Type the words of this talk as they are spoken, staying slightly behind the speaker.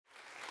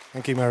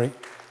Thank you, Mary.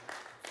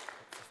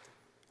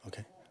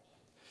 Okay.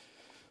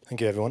 Thank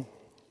you, everyone.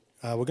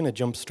 We're going to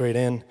jump straight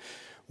in.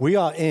 We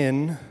are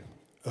in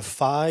a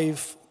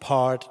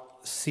 5-part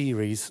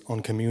series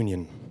on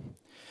communion.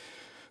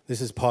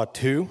 This is part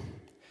 2.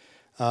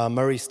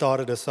 Murray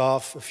started us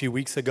off a few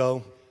weeks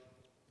ago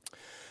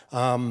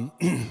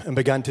and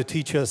began to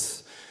teach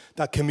us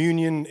that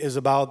communion is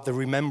about the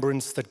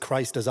remembrance that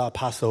Christ is our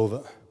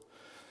Passover.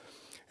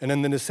 And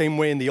then in the same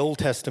way in the Old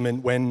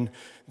Testament, when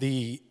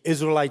the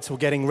Israelites were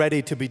getting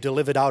ready to be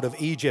delivered out of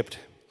Egypt,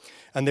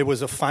 and there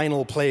was a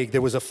final plague,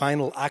 there was a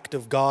final act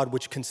of God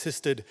which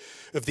consisted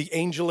of the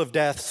angel of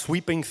death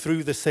sweeping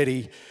through the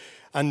city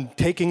and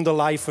taking the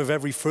life of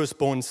every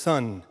firstborn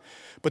son.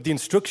 But the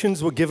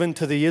instructions were given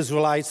to the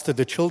Israelites, to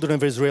the children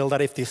of Israel,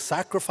 that if they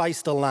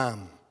sacrificed a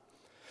lamb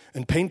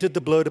and painted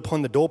the blood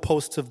upon the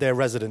doorposts of their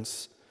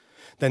residence,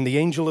 then the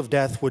angel of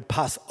death would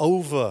pass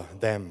over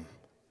them,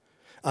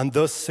 and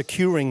thus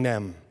securing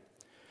them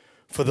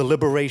for the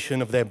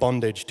liberation of their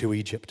bondage to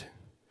Egypt.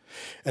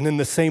 And in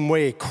the same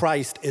way,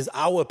 Christ is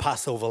our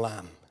Passover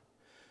lamb.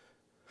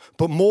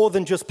 But more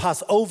than just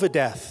pass over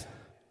death,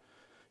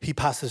 he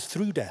passes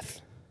through death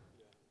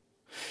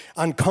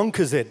and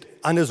conquers it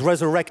and is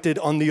resurrected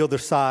on the other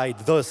side,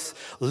 thus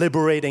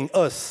liberating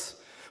us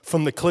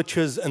from the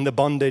clutches and the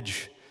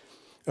bondage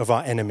of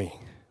our enemy.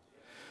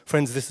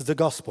 Friends, this is the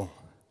gospel.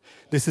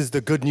 This is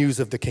the good news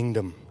of the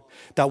kingdom,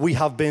 that we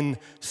have been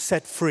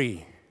set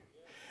free,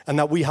 and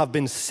that we have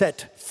been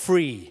set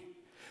free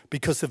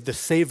because of the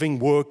saving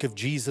work of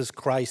Jesus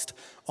Christ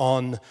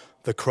on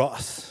the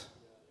cross.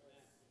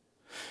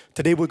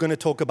 Today we're going to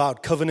talk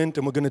about covenant,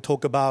 and we're going to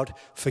talk about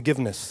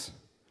forgiveness.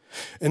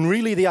 And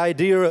really the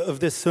idea of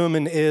this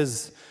sermon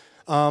is,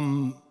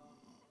 I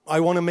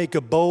want to make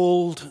a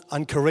bold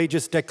and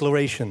courageous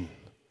declaration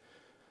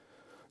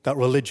that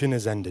religion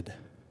is ended.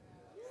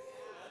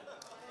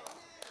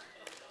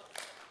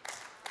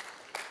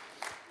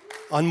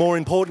 And more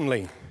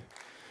importantly,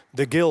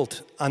 the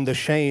guilt and the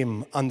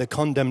shame and the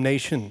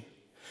condemnation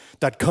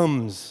that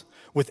comes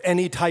with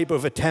any type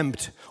of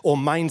attempt or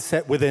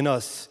mindset within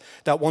us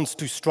that wants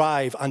to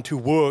strive and to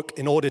work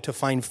in order to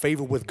find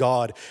favor with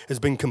God has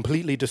been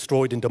completely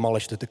destroyed and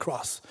demolished at the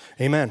cross.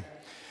 Amen.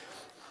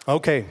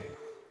 Okay,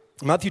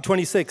 Matthew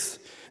 26.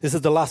 This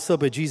is the Last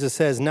Supper. Jesus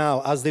says,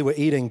 now, as they were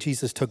eating,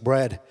 Jesus took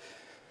bread.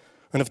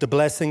 And after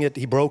blessing it,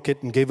 he broke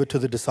it and gave it to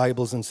the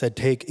disciples and said,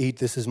 take, eat,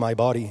 this is my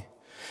body.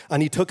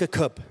 And he took a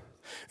cup,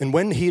 and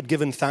when he had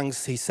given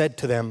thanks, he said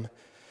to them,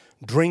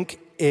 drink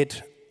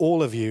it,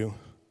 all of you,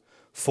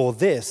 for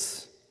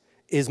this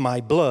is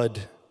my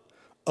blood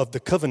of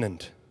the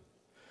covenant,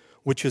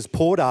 which is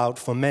poured out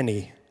for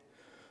many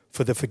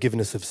for the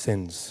forgiveness of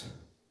sins.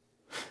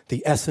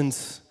 The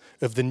essence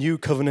of the new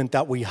covenant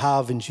that we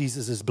have in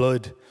Jesus'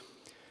 blood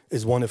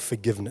is one of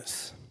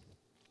forgiveness.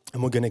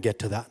 And we're going to get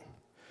to that.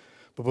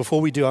 But before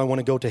we do, I want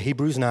to go to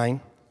Hebrews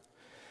 9.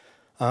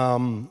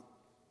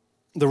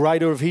 The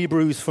writer of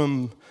Hebrews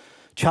from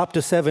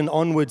chapter 7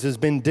 onwards has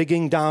been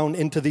digging down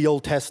into the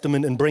Old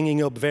Testament and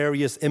bringing up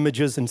various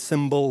images and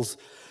symbols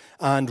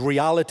and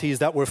realities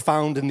that were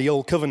found in the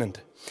Old Covenant.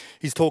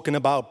 He's talking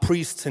about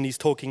priests, and he's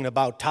talking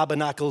about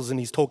tabernacles, and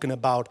he's talking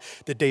about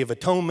the Day of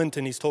Atonement,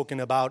 and he's talking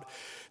about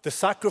the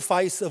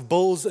sacrifice of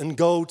bulls and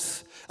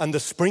goats and the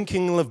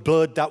sprinkling of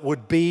blood that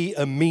would be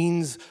a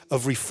means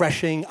of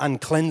refreshing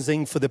and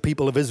cleansing for the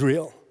people of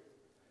Israel.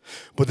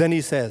 But then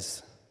he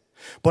says,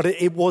 but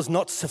it was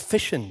not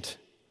sufficient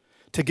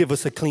to give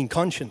us a clean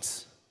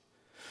conscience.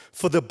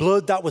 For the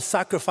blood that was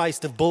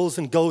sacrificed of bulls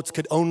and goats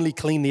could only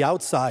clean the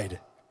outside.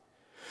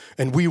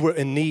 And we were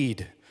in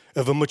need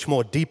of a much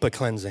more deeper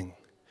cleansing,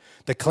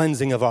 the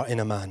cleansing of our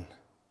inner man.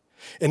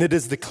 And it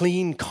is the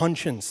clean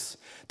conscience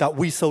that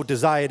we so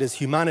desired as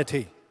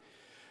humanity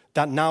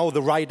that now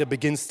the writer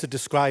begins to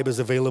describe as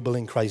available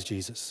in Christ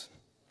Jesus.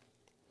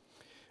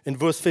 In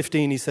verse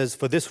 15, he says,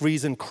 for this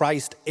reason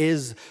Christ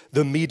is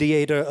the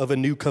mediator of a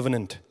new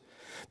covenant,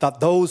 that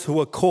those who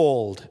are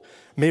called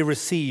may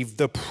receive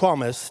the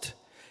promised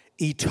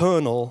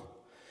eternal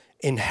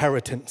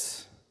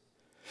inheritance.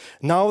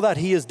 Now that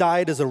he has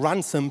died as a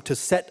ransom to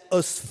set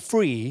us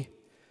free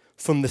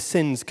from the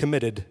sins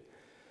committed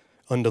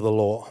under the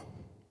law.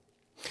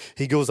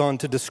 He goes on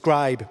to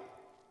describe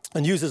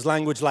and uses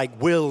language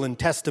like will and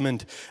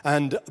testament,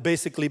 and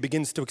basically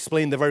begins to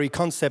explain the very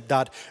concept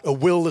that a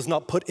will is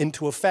not put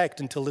into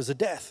effect until there's a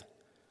death.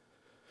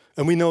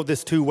 And we know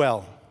this too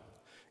well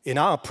in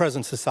our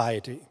present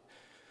society,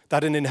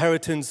 that an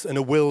inheritance and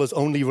a will is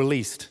only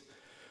released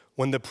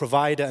when the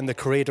provider and the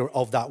creator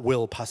of that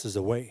will passes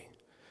away.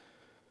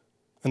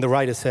 And the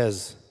writer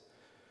says,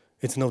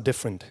 it's no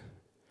different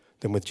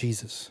than with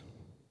Jesus.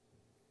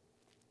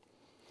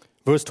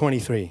 Verse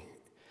 23.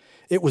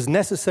 It was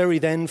necessary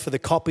then for the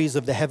copies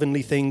of the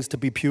heavenly things to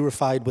be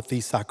purified with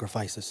these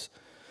sacrifices.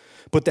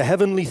 But the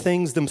heavenly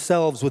things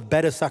themselves with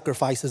better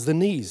sacrifices than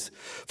these.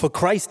 For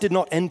Christ did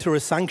not enter a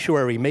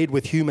sanctuary made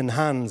with human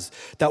hands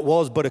that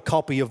was but a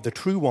copy of the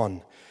true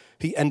one.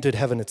 He entered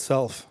heaven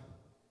itself.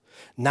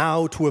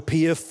 Now to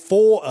appear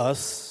for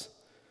us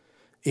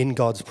in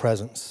God's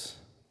presence.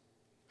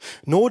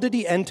 nor did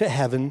he enter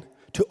heaven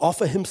to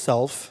offer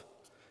himself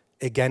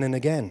again and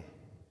again.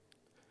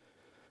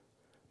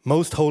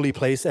 Most holy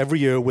place every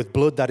year with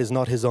blood that is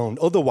not his own.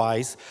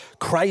 Otherwise,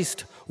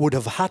 Christ would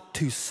have had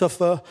to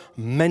suffer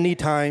many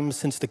times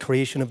since the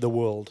creation of the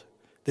world.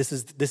 This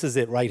is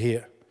it right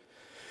here.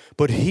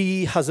 But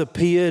he has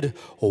appeared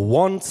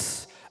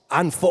once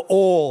and for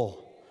all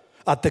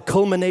at the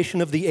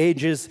culmination of the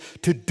ages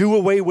to do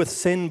away with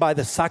sin by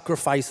the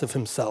sacrifice of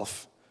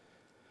himself.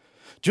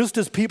 Just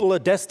as people are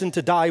destined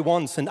to die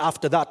once and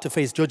after that to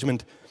face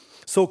judgment,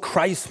 so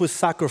Christ was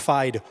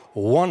sacrificed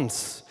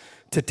once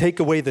to take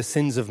away the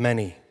sins of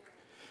many.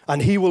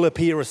 And he will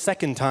appear a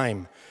second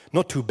time,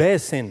 not to bear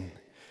sin,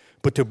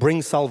 but to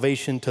bring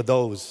salvation to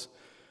those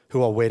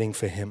who are waiting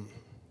for him.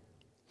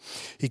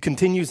 He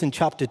continues in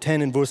chapter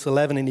 10 and verse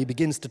 11, and he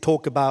begins to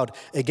talk about,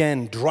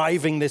 again,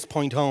 driving this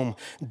point home.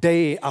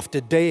 Day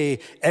after day,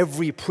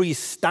 every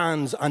priest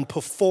stands and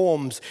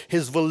performs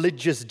his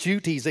religious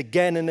duties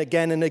again and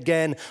again and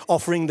again,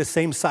 offering the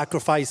same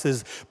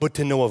sacrifices, but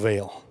to no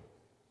avail.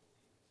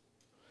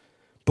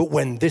 But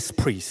when this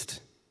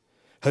priest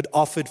had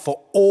offered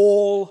for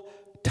all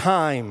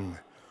time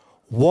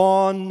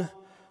one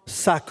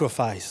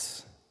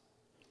sacrifice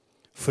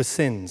for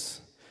sins,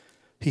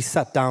 he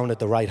sat down at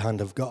the right hand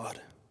of God.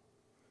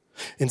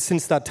 And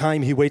since that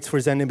time, he waits for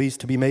his enemies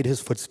to be made his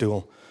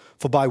footstool.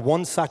 For by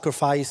one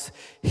sacrifice,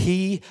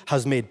 he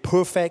has made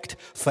perfect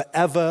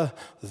forever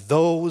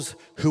those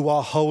who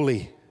are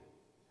holy.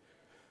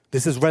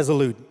 This is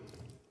resolute.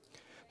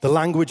 The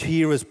language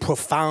here is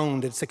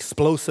profound, it's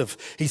explosive.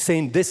 He's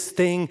saying this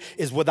thing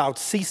is without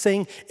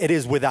ceasing, it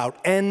is without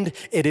end,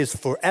 it is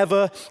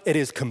forever, it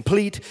is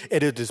complete,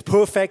 it is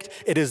perfect,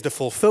 it is the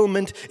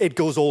fulfillment, it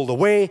goes all the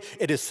way,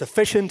 it is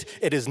sufficient,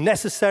 it is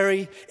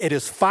necessary, it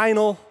is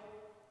final,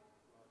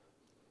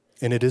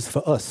 and it is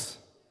for us,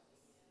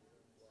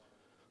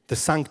 the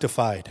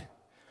sanctified,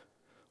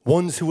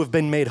 ones who have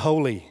been made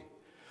holy,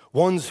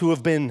 ones who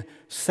have been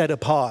set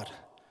apart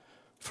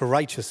for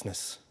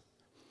righteousness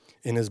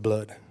in his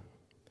blood.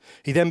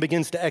 He then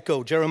begins to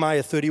echo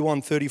Jeremiah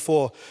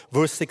 31:34,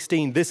 verse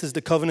 16. This is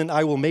the covenant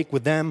I will make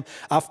with them.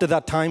 After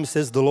that time,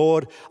 says the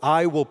Lord,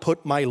 I will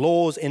put my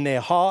laws in their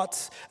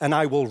hearts and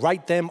I will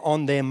write them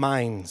on their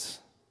minds.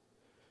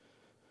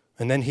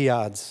 And then he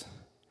adds,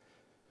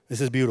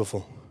 this is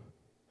beautiful.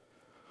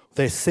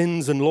 Their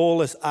sins and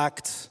lawless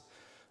acts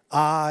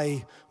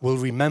I will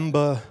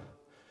remember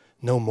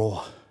no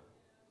more.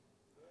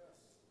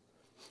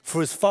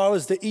 For as far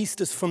as the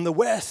east is from the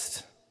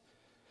west,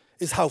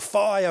 is how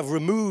far I have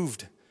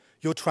removed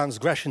your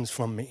transgressions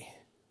from me.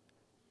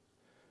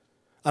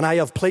 And I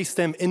have placed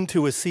them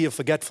into a sea of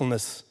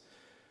forgetfulness.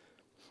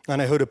 And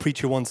I heard a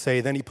preacher once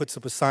say, then he puts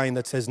up a sign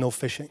that says no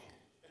fishing.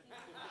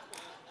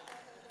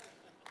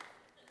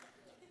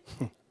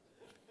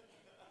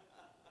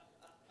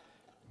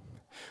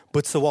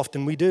 But so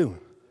often we do.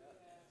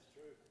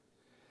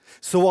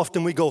 So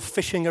often we go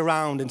fishing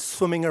around and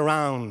swimming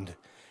around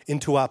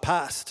into our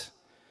past,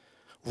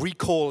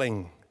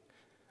 recalling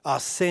our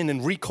sin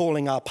and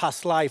recalling our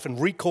past life and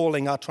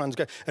recalling our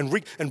transgression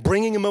and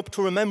bringing them up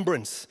to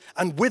remembrance.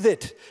 And with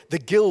it, the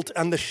guilt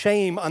and the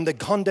shame and the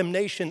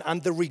condemnation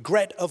and the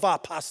regret of our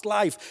past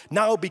life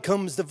now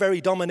becomes the very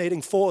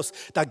dominating force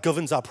that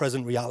governs our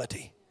present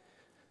reality.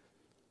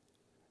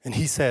 And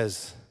he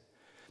says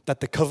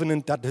that the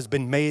covenant that has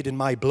been made in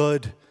my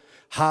blood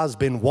has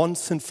been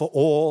once and for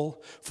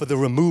all for the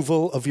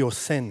removal of your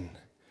sin,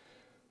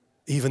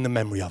 even the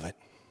memory of it.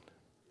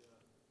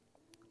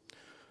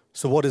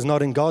 So what is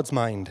not in God's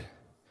mind,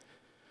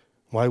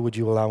 why would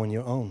you allow in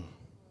your own?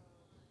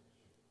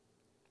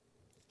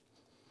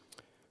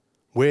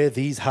 Where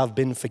these have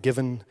been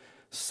forgiven,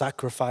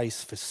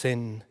 sacrifice for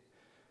sin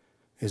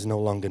is no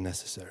longer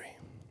necessary.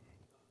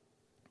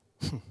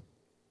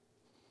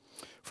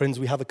 Friends,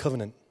 we have a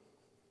covenant.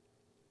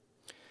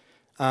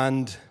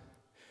 And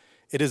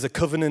it is a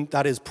covenant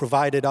that has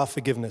provided our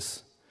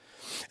forgiveness.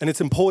 And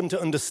it's important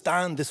to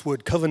understand this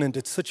word covenant.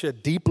 It's such a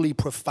deeply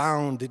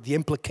profound, the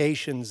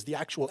implications, the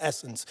actual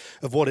essence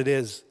of what it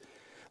is.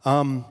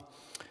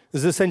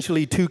 There's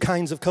essentially two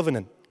kinds of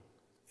covenant,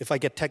 if I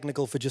get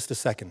technical for just a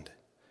second.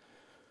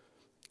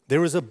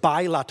 There is a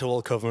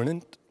bilateral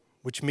covenant,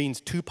 which means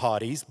two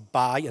parties,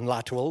 bi and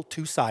lateral,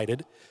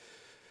 two-sided.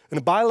 And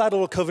a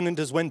bilateral covenant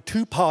is when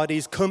two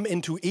parties come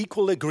into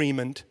equal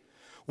agreement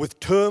with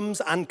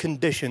terms and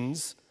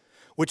conditions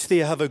which they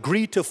have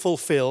agreed to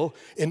fulfill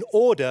in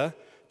order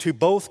to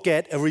both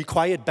get a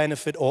required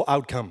benefit or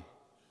outcome,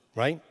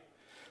 right?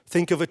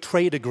 Think of a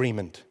trade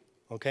agreement,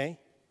 okay?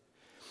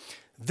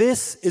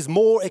 This is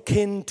more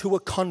akin to a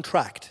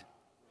contract.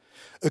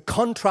 A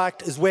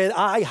contract is where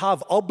I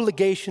have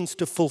obligations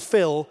to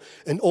fulfill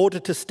in order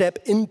to step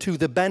into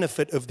the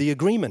benefit of the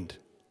agreement.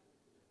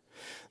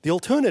 The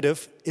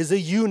alternative is a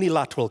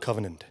unilateral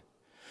covenant.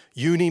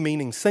 Uni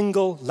meaning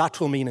single,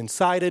 lateral meaning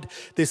sided.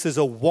 This is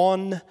a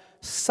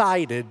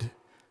one-sided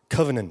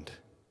covenant.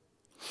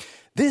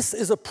 This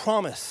is a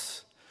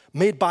promise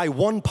made by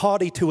one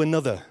party to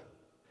another,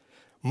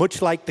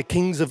 Much like the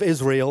kings of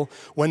Israel,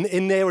 when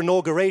in their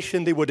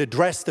inauguration they would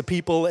address the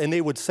people and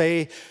they would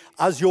say,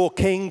 as your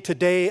king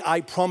today,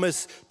 I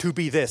promise to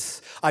be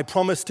this. I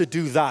promise to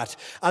do that.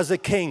 As a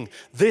king,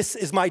 this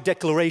is my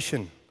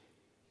declaration.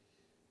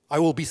 I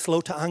will be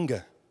slow to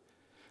anger.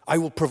 I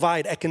will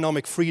provide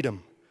economic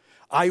freedom.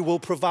 I will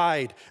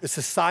provide a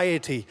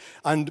society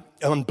and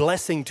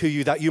blessing to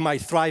you that you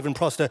might thrive and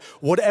prosper.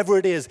 Whatever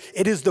it is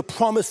the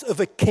promise of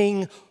a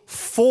king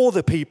for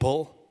the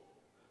people,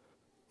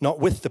 not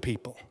with the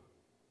people.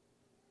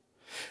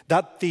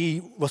 That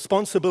the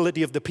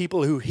responsibility of the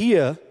people who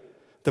hear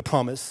the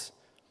promise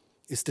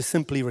is to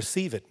simply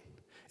receive it,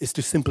 is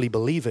to simply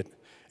believe it,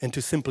 and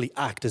to simply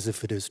act as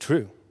if it is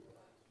true.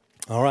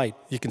 All right,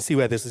 you can see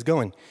where this is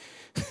going.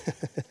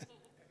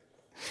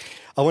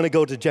 I want to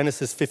go to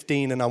Genesis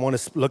 15, and I want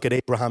to look at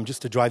Abraham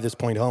just to drive this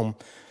point home.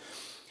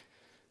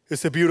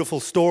 It's a beautiful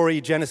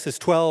story. Genesis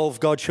 12,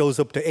 God shows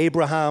up to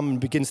Abraham and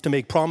begins to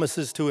make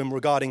promises to him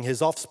regarding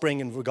his offspring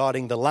and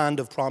regarding the land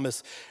of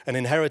promise and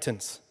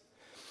inheritance.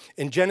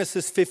 In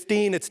Genesis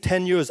 15, it's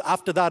 10 years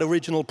after that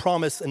original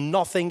promise, and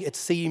nothing, it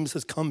seems,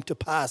 has come to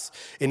pass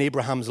in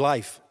Abraham's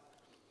life.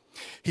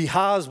 He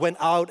has went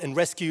out and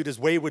rescued his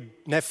wayward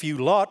nephew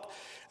Lot,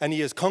 and he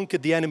has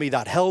conquered the enemy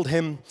that held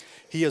him.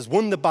 He has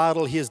won the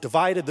battle, he has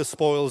divided the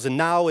spoils, and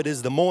now it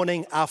is the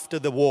morning after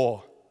the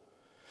war.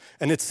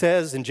 And it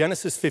says in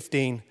Genesis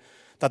 15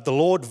 that the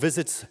Lord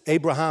visits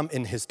Abraham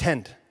in his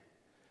tent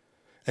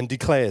and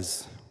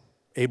declares,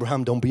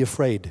 Abraham, don't be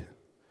afraid.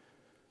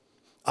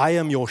 I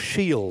am your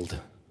shield,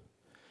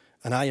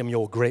 and I am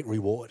your great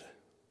reward.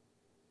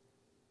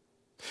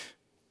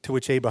 To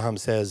which Abraham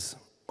says,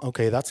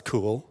 okay, that's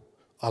cool.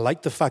 I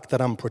like the fact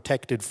that I'm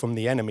protected from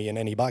the enemy and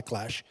any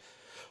backlash.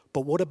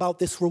 But what about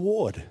this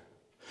reward?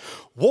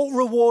 What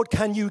reward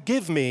can you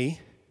give me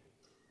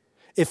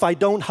if I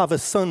don't have a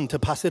son to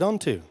pass it on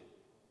to?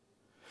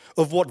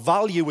 Of what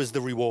value is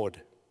the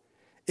reward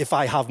if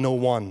I have no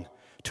one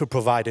to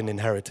provide an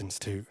inheritance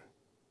to?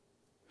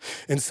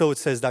 And so it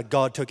says that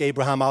God took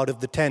Abraham out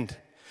of the tent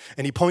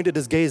and he pointed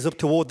his gaze up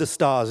toward the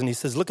stars and he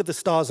says, look at the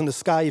stars in the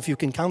sky, if you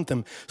can count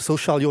them, so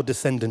shall your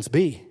descendants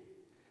be.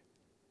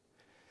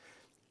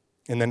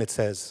 And then it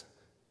says,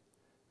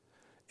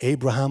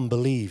 Abraham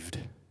believed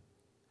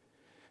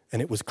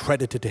and it was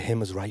credited to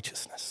him as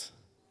righteousness.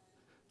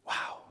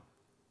 Wow.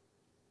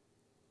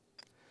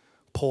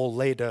 Paul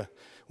later,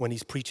 when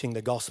he's preaching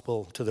the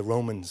gospel to the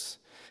Romans,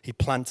 he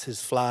plants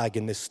his flag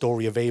in this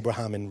story of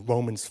Abraham in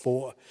Romans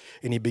 4,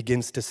 and he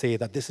begins to say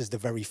that this is the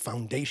very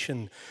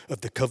foundation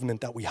of the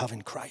covenant that we have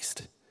in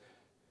Christ.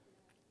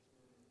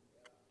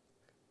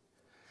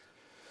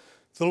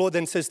 The Lord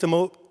then says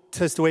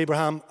to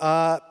Abraham,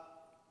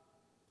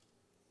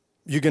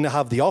 you're going to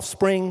have the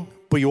offspring,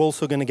 but you're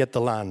also going to get the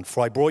land.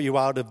 For I brought you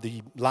out of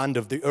the land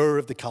of the Ur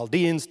of the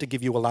Chaldeans to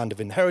give you a land of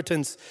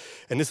inheritance.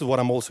 And this is what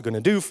I'm also going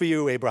to do for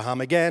you.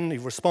 Abraham again, he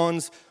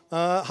responds,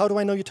 how do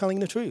I know you're telling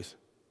the truth?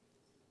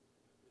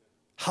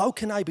 How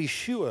can I be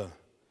sure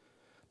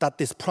that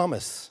this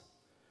promise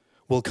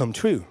will come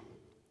true?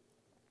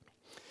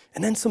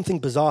 And then something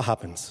bizarre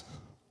happens.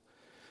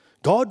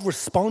 God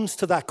responds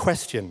to that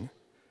question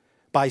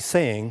by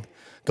saying,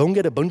 go and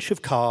get a bunch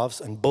of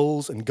calves and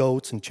bulls and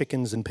goats and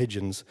chickens and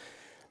pigeons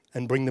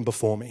and bring them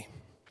before me.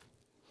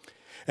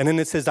 And then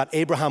it says that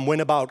Abraham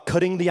went about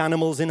cutting the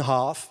animals in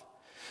half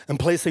and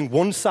placing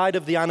one side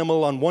of the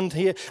animal on one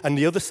here and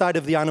the other side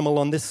of the animal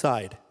on this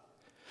side.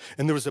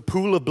 And there was a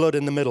pool of blood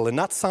in the middle. And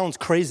that sounds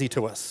crazy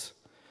to us.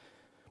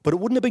 But it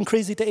wouldn't have been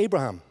crazy to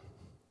Abraham.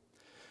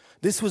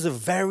 This was a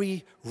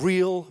very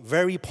real,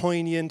 very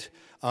poignant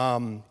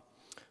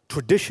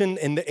tradition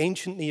in the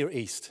ancient Near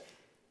East.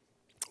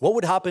 What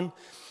would happen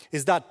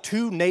is that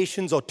two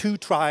nations or two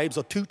tribes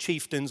or two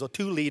chieftains or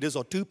two leaders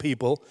or two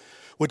people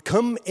would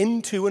come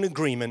into an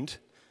agreement,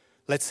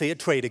 let's say a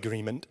trade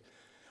agreement,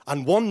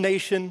 and one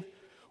nation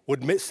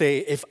would say,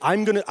 if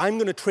I'm going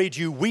to trade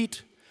you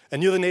wheat,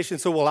 and the other nation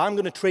said, well, I'm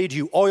going to trade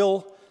you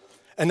oil,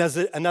 and as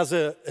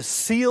a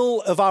seal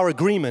of our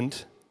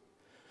agreement,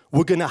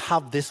 we're going to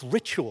have this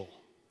ritual.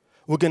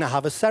 We're going to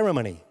have a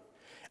ceremony.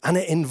 And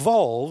it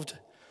involved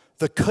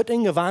the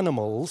cutting of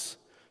animals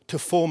to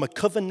form a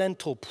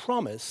covenantal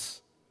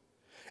promise.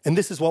 And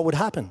this is what would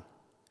happen.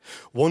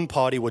 One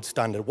party would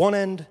stand at one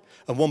end,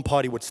 and one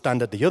party would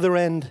stand at the other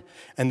end,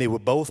 and they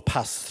would both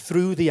pass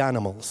through the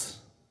animals.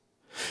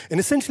 And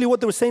essentially what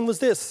they were saying was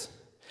this: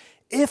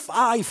 if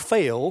I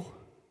fail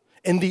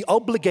in the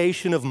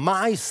obligation of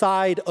my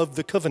side of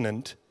the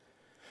covenant,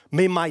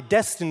 may my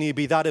destiny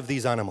be that of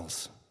these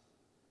animals.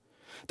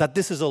 That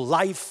this is a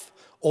life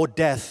or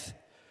death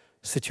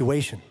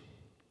situation.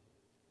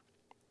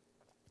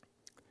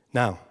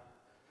 Now,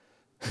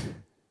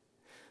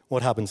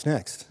 what happens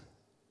next?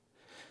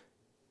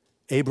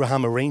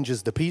 Abraham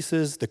arranges the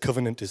pieces, the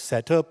covenant is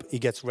set up, he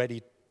gets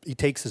ready, he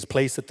takes his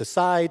place at the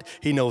side,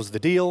 he knows the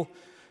deal,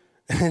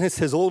 and it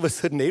says all of a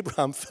sudden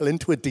Abraham fell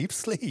into a deep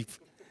sleep.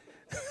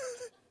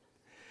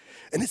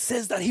 And it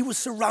says that he was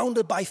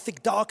surrounded by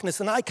thick darkness.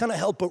 And I can't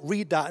help but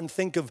read that and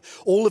think of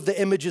all of the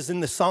images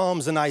in the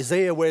Psalms and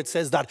Isaiah where it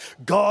says that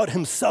God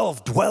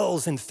himself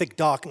dwells in thick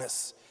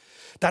darkness.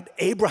 That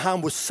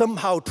Abraham was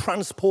somehow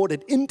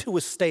transported into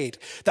a state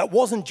that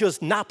wasn't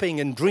just napping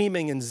and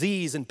dreaming and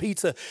Z's and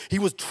pizza. He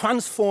was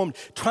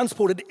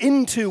transported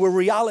into a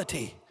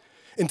reality,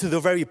 into the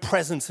very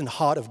presence and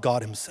heart of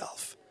God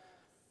himself.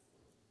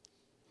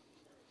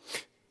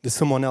 There's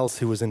someone else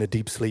who was in a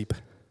deep sleep.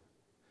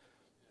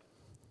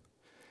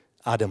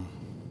 Adam.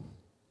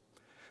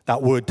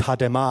 That word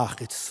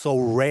tademach, it's so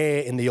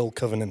rare in the Old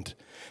Covenant.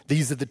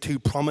 These are the two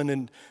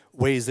prominent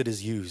ways it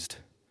is used.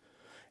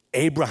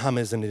 Abraham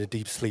is in a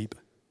deep sleep,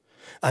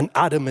 and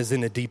Adam is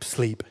in a deep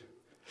sleep.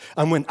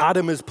 And when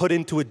Adam is put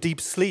into a deep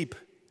sleep,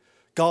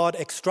 God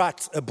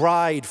extracts a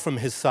bride from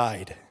his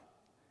side.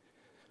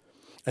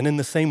 And in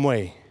the same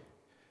way,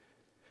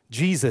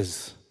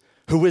 Jesus,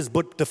 who is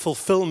but the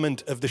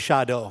fulfillment of the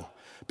shadow,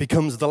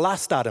 becomes the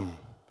last Adam.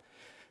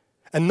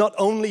 And not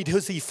only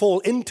does he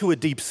fall into a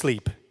deep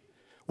sleep,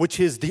 which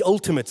is the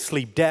ultimate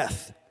sleep,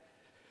 death,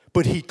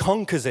 but he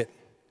conquers it.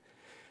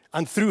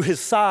 And through his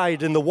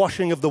side and the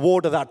washing of the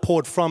water that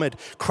poured from it,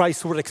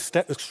 Christ will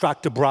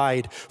extract a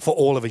bride for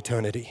all of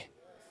eternity.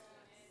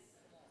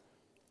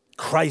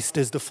 Christ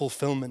is the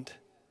fulfillment.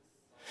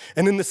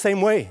 And in the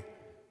same way,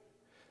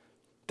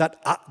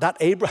 that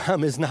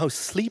Abraham is now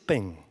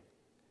sleeping.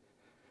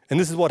 And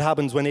this is what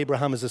happens when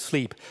Abraham is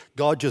asleep.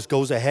 God just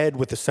goes ahead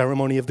with the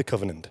ceremony of the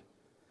covenant.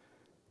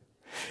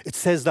 It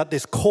says that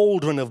this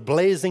cauldron of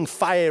blazing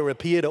fire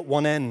appeared at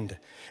one end,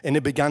 and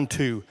it began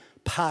to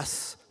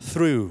pass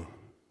through,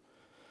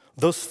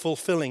 thus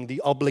fulfilling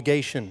the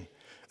obligation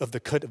of the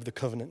cut of the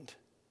covenant.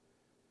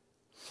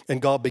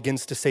 And God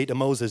begins to say to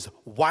Moses,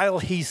 while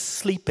he's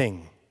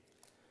sleeping,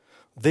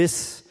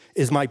 this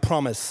is my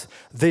promise.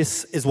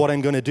 This is what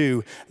I'm going to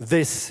do.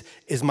 This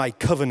is my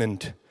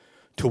covenant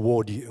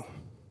toward you.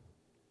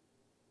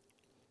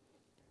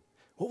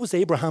 What was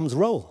Abraham's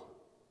role?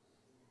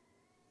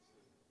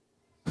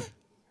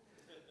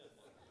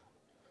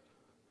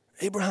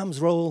 Abraham's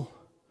role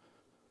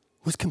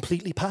was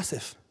completely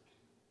passive.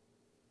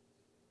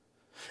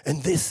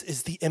 And this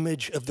is the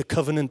image of the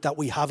covenant that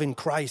we have in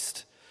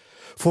Christ.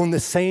 For in the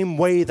same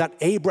way that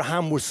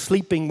Abraham was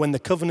sleeping when the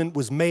covenant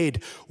was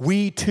made,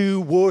 we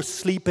too were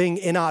sleeping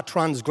in our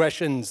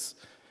transgressions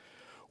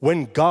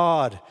when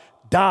God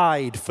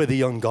died for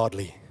the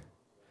ungodly.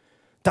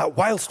 That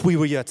whilst we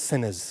were yet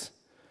sinners,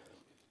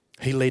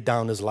 he laid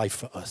down his life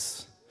for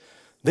us.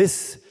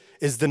 This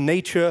is the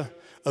nature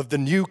of the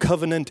new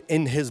covenant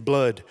in his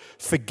blood.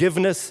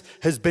 Forgiveness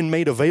has been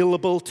made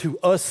available to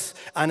us,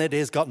 and it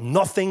has got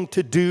nothing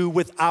to do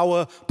with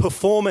our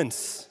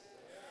performance.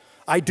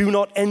 I do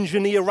not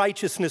engineer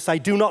righteousness. I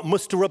do not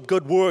muster up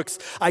good works.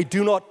 I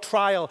do not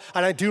trial,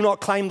 and I do not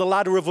climb the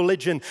ladder of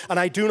religion, and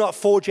I do not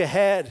forge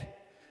ahead.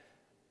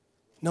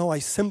 No, I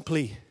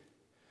simply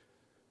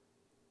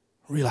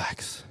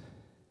relax.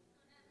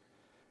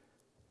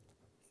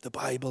 The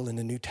Bible in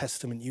the New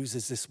Testament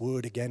uses this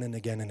word again and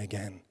again and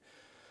again.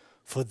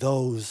 For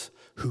those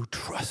who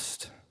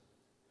trust,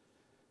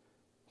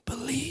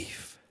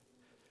 believe,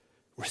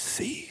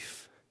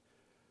 receive,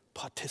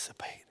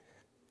 participate.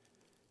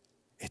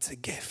 It's a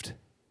gift.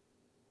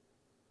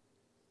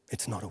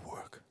 It's not a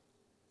work.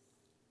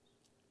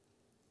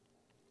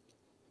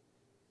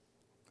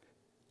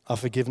 Our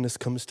forgiveness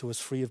comes to us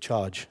free of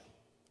charge.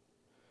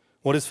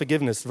 What is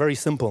forgiveness? Very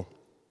simple.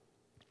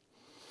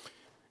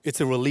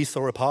 It's a release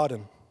or a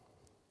pardon.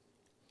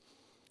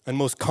 And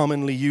most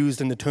commonly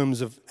used in the terms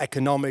of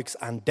economics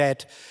and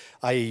debt.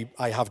 I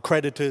have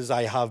creditors,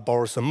 I have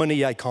borrowed some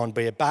money, I can't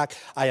pay it back.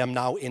 I am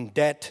now in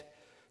debt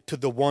to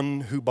the one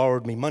who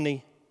borrowed me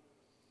money.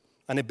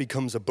 And it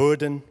becomes a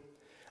burden.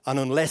 And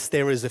unless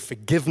there is a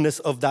forgiveness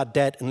of that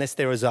debt, unless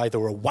there is either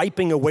a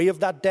wiping away of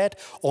that debt,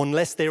 or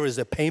unless there is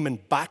a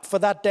payment back for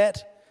that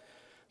debt,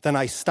 then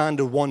I stand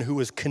as one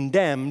who is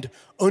condemned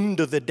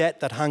under the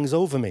debt that hangs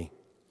over me.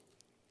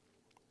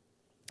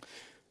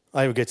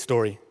 I have a good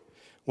story.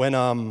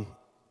 When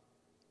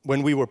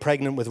we were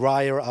pregnant with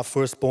Raya, our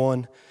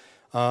firstborn,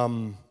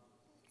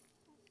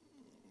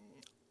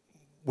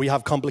 we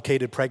have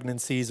complicated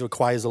pregnancies. It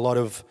requires a lot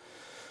of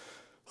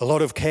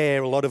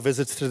care, a lot of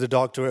visits to the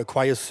doctor. It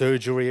requires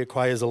surgery. It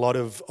requires a lot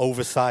of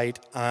oversight.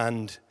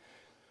 And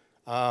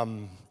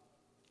our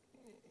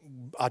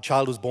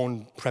child was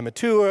born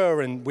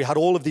premature, and we had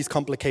all of these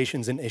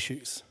complications and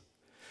issues.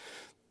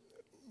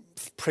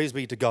 Praise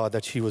be to God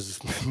that she was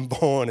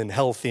born and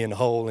healthy and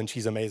whole, and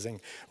she's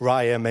amazing.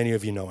 Raya, many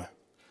of you know her.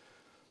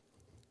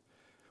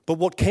 But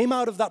what came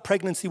out of that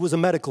pregnancy was a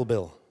medical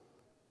bill.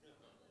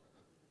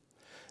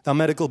 That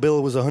medical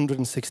bill was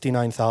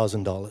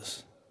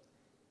 $169,000.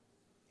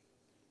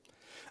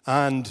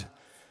 And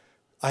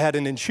I had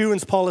an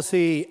insurance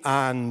policy,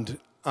 and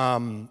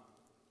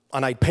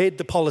I paid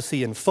the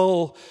policy in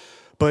full,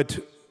 but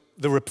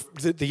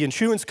the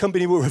insurance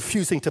company were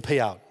refusing to pay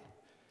out.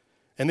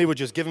 And they were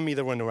just giving me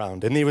the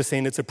runaround. And they were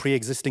saying it's a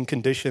pre-existing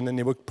condition. And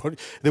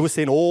they were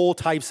saying all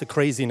types of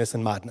craziness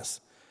and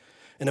madness.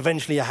 And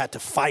eventually I had to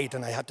fight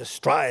and I had to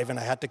strive and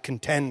I had to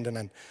contend. And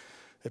then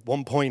at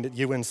one point at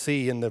UNC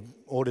in the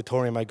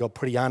auditorium, I got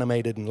pretty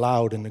animated and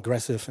loud and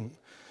aggressive.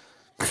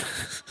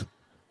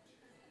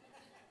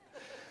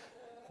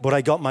 But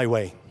I got my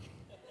way.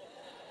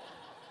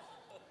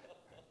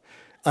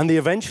 And they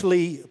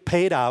eventually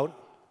paid out.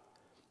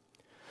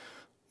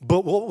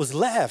 But what was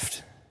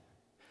left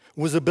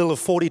was a bill of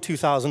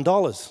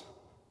 $42,000.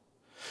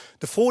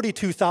 The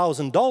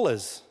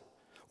 $42,000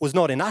 was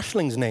not in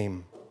Ashling's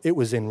name. It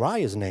was in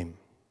Raya's name.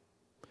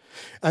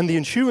 And the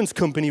insurance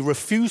company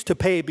refused to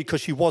pay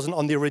because she wasn't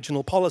on the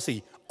original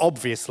policy,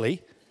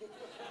 obviously.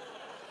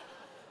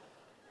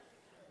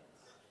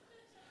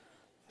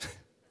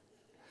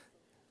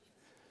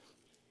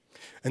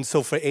 And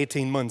so for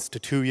 18 months to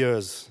 2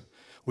 years,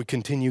 we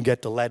continue to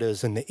get the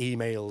letters and the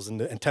emails and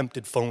the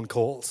attempted phone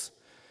calls.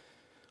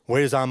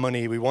 Where's our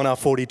money? We want our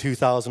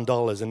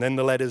 $42,000. And then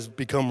the letters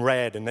become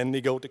red, and then they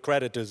go to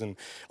creditors, and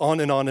on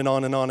and on and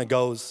on and on it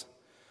goes.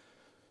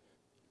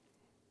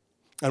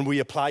 And we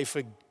apply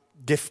for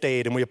gift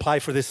aid, and we apply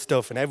for this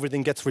stuff, and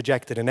everything gets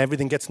rejected, and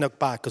everything gets knocked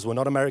back because we're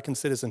not American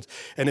citizens,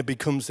 and it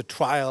becomes a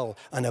trial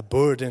and a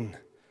burden.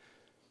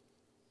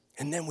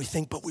 And then we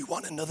think, but we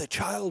want another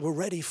child. We're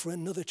ready for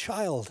another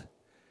child.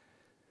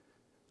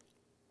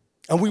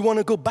 And we want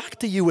to go back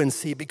to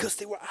UNC because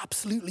they were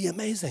absolutely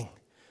amazing.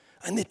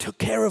 And they took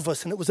care of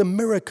us, and it was a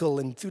miracle.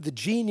 And through the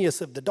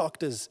genius of the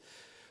doctors,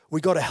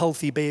 we got a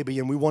healthy baby,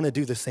 and we want to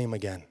do the same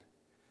again.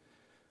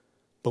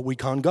 But we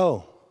can't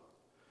go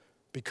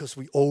because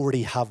we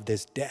already have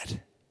this debt.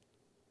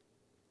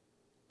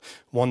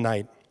 One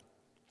night,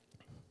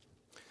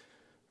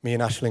 me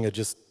and Aisling had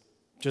just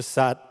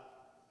sat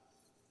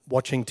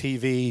watching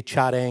TV,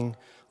 chatting,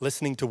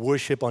 listening to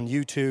worship on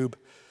YouTube,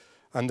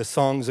 and the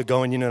songs are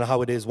going, you know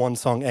how it is, one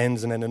song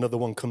ends and then another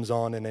one comes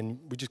on, and then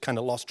we just kind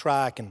of lost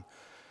track, and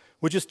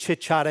we're just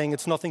chit-chatting.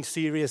 It's nothing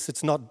serious.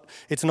 It's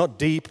not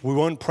deep. We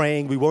weren't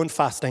praying. We weren't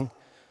fasting.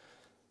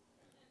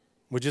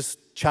 We're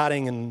just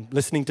chatting and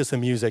listening to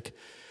some music.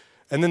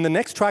 And then the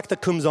next track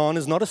that comes on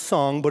is not a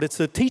song, but it's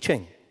a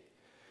teaching.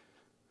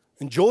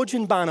 And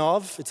Georgian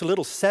Banov, it's a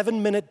little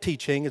 7-minute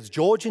teaching. It's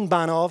Georgian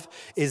Banov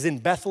is in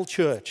Bethel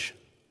Church.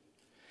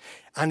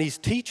 And he's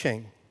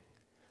teaching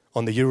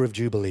on the year of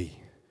Jubilee.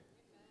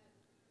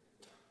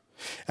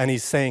 And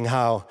he's saying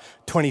how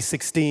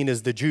 2016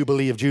 is the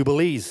Jubilee of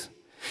Jubilees.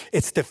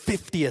 It's the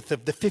 50th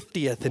of the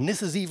 50th, and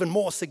this is even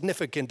more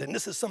significant, and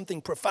this is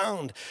something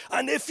profound.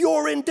 And if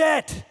you're in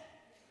debt,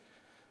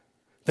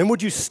 then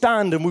would you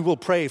stand and we will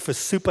pray for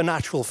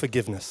supernatural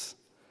forgiveness?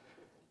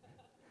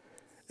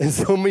 And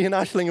so me and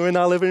Aisling are in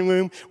our living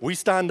room. We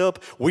stand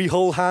up, we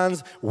hold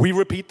hands, we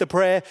repeat the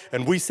prayer,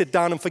 and we sit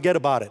down and forget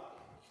about it.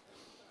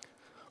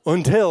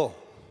 Until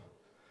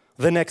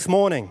the next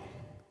morning,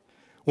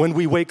 when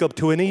we wake up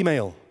to an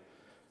email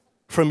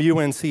from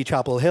UNC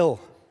Chapel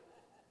Hill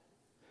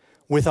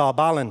with our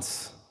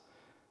balance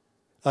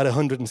at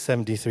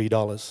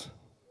 $173.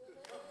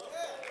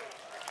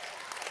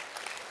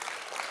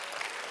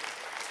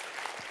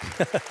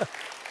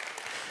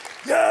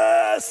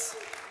 Yes!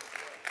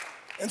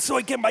 And so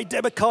I get my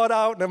debit card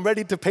out and I'm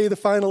ready to pay the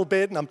final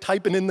bit and I'm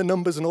typing in the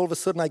numbers and all of a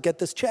sudden I get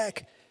this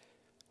check.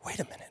 Wait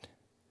a minute.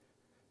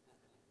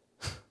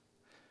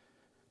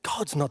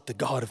 God's not the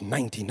God of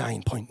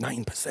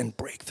 99.9%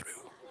 breakthrough.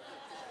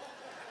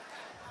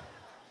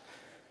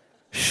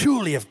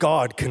 Surely if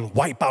God can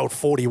wipe out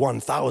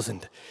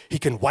 41,000, he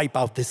can wipe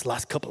out this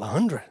last couple of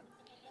hundred.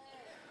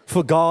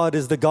 For God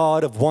is the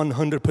God of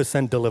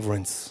 100%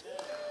 deliverance.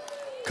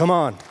 Come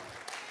on.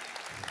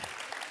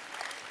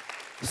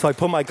 So I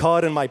put my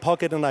card in my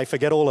pocket and I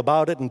forget all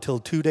about it until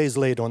 2 days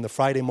later on the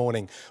Friday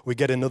morning, we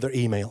get another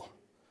email.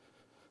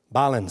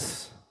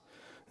 Balance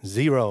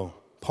 0.00.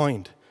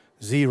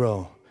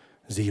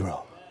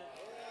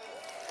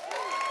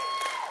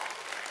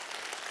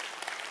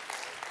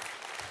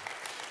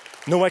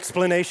 No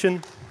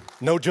explanation,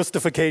 no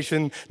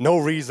justification, no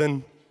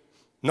reason,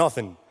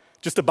 nothing.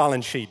 Just a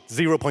balance sheet,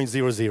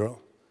 0.00.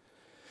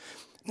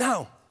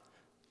 Now,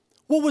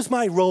 what was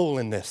my role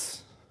in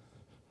this?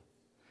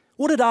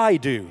 What did I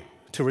do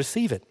to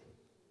receive it?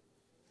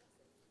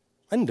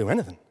 I didn't do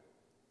anything.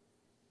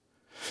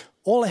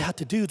 All I had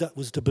to do that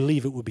was to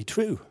believe it would be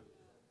true.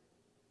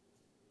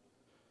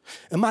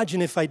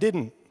 Imagine if I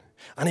didn't.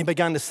 And he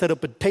began to set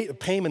up a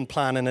payment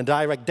plan and a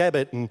direct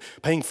debit and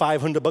paying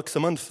 $500 a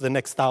month for the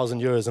next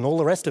 1,000 years and all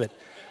the rest of it.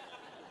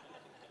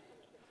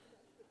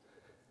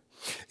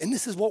 And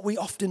this is what we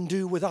often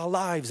do with our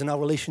lives and our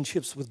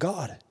relationships with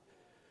God.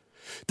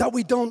 That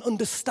we don't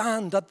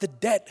understand that the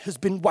debt has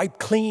been wiped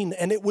clean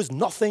and it was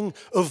nothing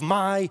of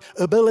my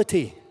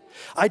ability.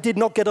 I did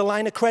not get a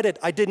line of credit.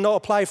 I did not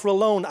apply for a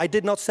loan. I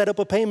did not set up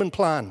a payment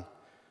plan.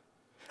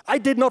 I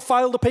did not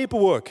file the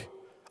paperwork.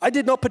 I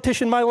did not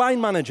petition my line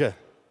manager.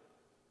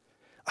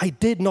 I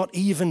did not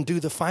even do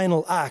the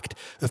final act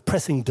of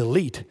pressing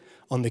delete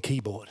on the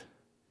keyboard.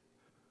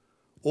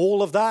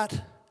 All of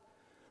that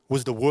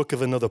was the work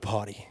of another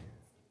party.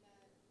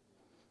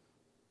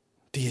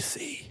 Do you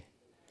see?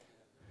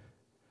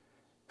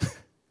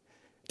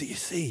 Do you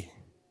see?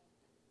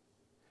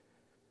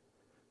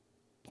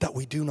 that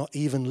we do not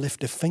even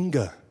lift a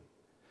finger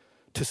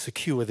to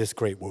secure this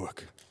great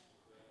work.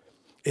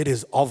 It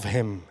is of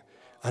him,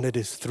 and it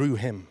is through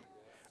him,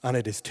 and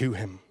it is to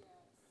him.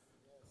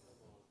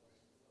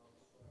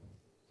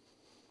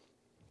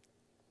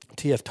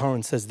 T.F.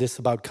 Torrance says this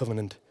about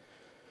covenant.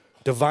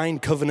 Divine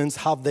covenants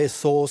have their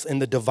source in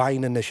the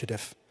divine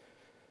initiative,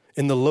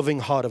 in the loving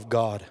heart of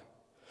God.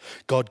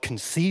 God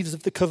conceives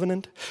of the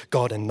covenant,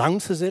 God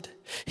announces it,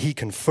 he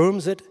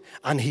confirms it,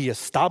 and he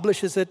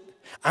establishes it,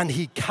 and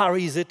he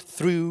carries it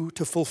through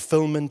to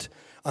fulfillment,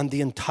 and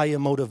the entire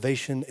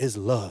motivation is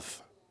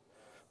love.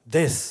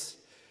 This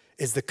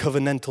is the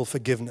covenantal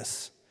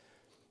forgiveness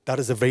that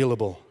is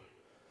available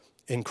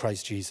in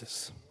Christ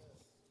Jesus.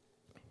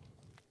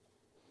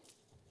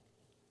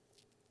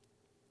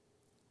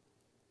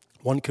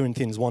 (1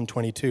 Corinthians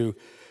 1:22),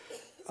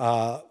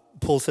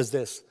 Paul says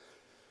this.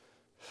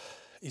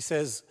 He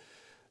says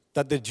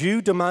that the Jew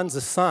demands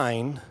a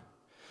sign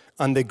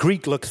and the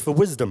Greek looks for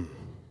wisdom.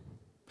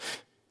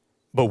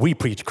 But we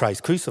preach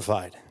Christ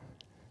crucified,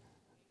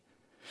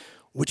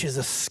 which is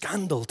a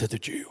scandal to the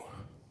Jew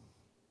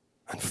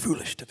and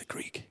foolish to the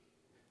Greek.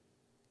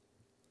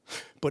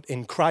 But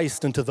in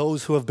Christ and to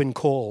those who have been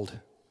called,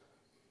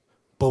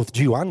 both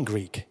Jew and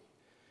Greek,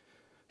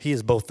 he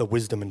is both the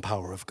wisdom and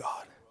power of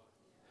God.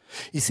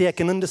 You see, I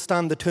can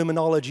understand the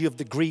terminology of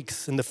the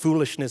Greeks and the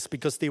foolishness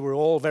because they were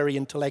all very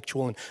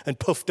intellectual and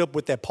puffed up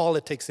with their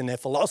politics and their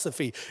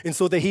philosophy. And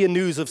so they hear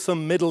news of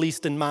some Middle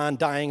Eastern man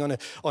dying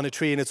on a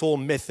tree, and it's all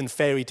myth and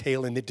fairy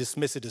tale, and they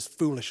dismiss it as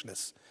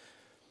foolishness.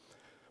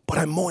 But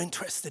I'm more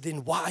interested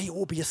in why it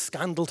will be a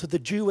scandal to the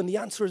Jew, and the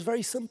answer is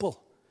very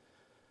simple.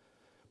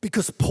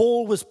 Because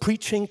Paul was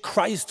preaching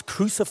Christ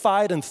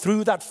crucified, and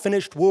through that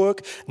finished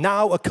work,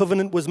 now a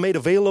covenant was made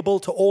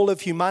available to all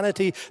of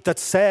humanity that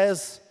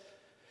says,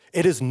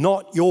 it is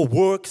not your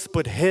works,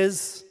 but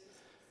his.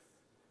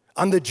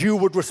 And the Jew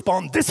would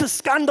respond, this is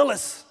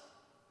scandalous.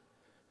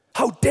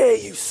 How dare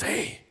you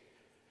say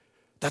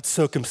that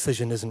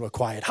circumcision isn't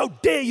required? How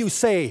dare you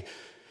say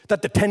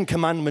that the 10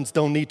 Commandments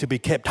don't need to be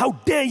kept? How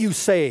dare you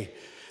say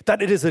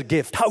that it is a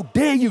gift? How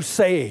dare you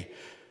say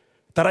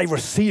that I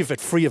receive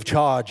it free of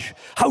charge?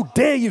 How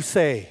dare you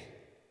say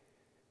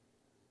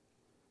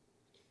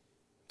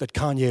that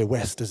Kanye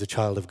West is a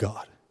child of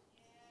God?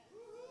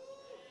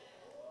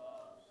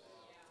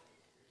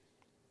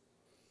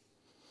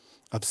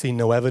 I've seen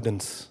no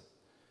evidence.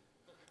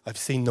 I've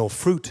seen no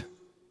fruit.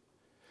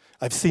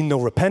 I've seen no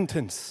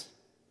repentance.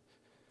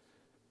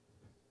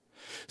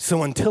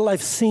 So until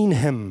I've seen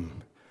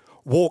him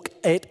walk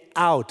it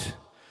out,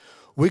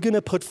 we're going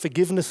to put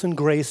forgiveness and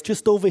grace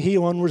just over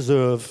here on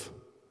reserve,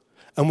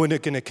 and we're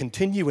going to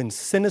continue in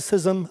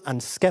cynicism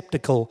and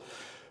skeptical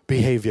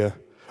behavior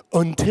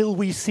until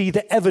we see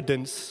the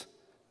evidence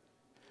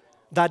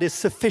that is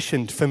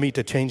sufficient for me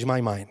to change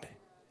my mind.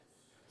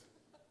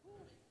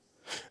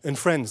 And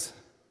friends,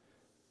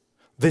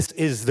 this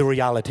is the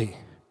reality.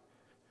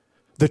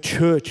 The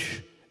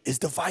church is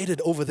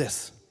divided over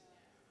this.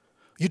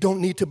 You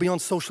don't need to be on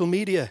social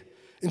media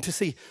and to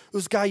see,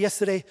 this guy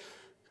yesterday,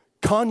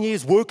 Kanye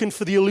is working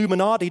for the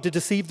Illuminati to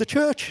deceive the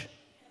church.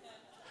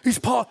 He's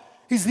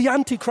the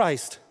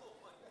Antichrist.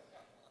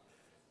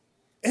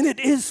 And it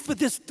is with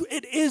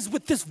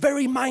this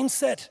very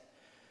mindset.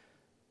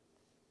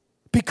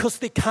 Because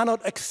they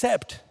cannot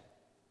accept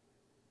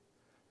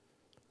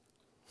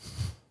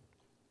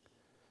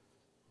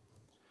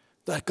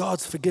that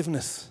God's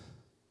forgiveness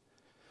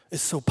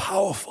is so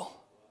powerful.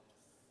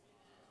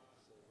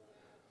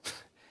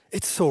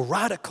 It's so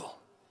radical.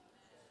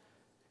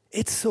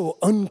 It's so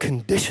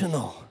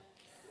unconditional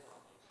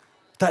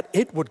that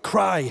it would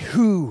cry,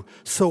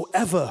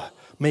 whosoever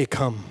may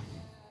come.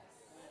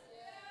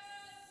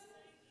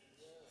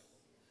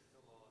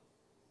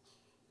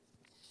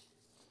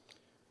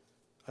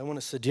 I want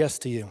to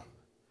suggest to you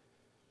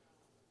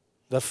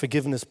that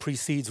forgiveness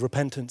precedes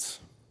repentance.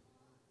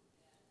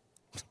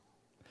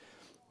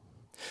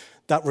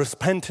 That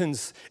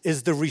repentance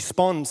is the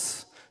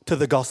response to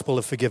the gospel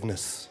of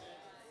forgiveness.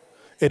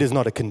 It is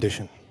not a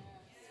condition.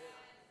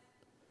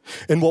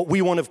 And what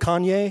we want of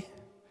Kanye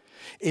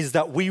is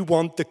that we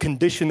want the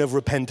condition of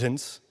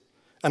repentance.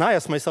 And I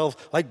ask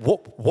myself, like,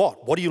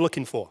 what are you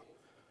looking for?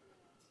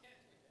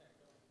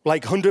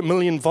 Like 100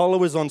 million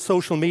followers on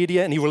social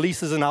media, and he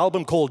releases an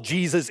album called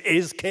Jesus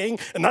is King,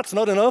 and that's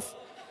not enough?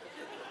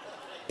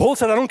 Paul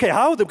said, I don't care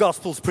how the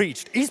gospel's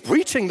preached. He's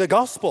preaching the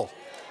gospel.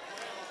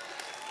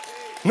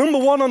 Number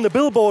 1 on the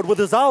Billboard with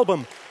his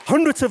album.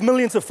 Hundreds of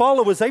millions of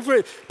followers. I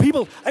read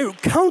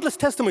countless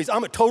testimonies.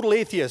 I'm a total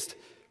atheist.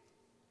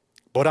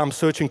 But I'm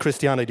searching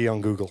Christianity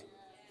on Google.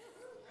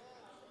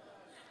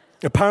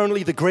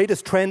 Apparently, the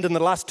greatest trend in the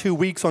last 2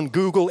 weeks on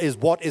Google is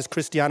what is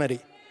Christianity?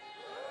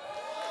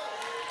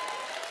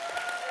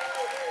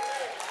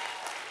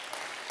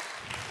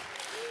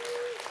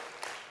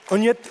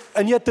 And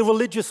yet the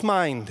religious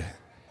mind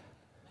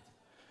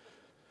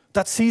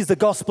that sees the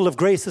gospel of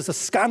grace as a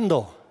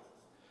scandal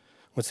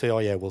would say, oh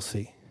yeah, we'll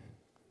see.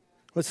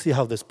 Let's see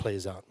how this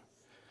plays out.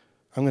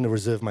 I'm going to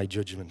reserve my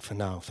judgment for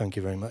now. Thank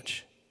you very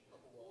much.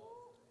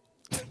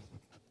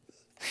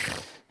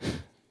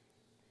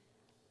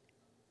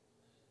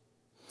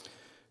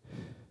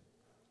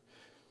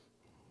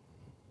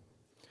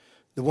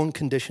 The one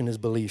condition is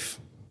belief.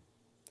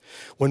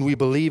 When we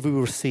believe, we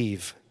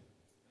receive.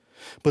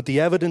 But the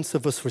evidence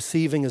of us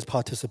receiving is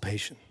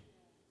participation.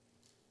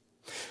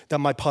 That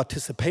my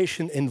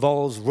participation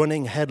involves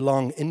running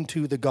headlong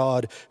into the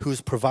God who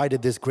has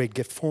provided this great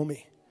gift for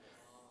me.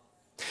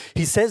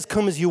 He says,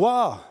 come as you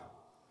are.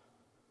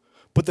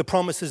 But the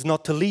promise is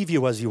not to leave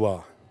you as you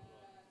are.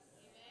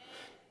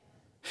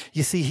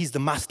 You see, he's the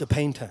master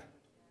painter.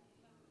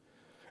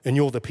 And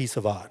you're the piece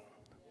of art.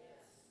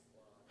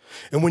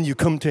 And when you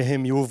come to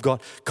him, you've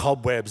got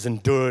cobwebs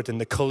and dirt and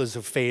the colors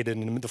have faded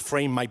and the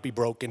frame might be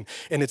broken.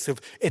 And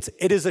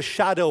it is a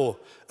shadow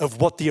of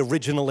what the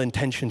original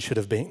intention should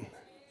have been.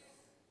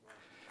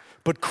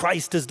 But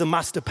Christ is the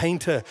master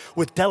painter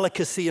with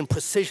delicacy and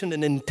precision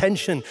and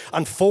intention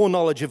and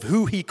foreknowledge of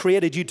who he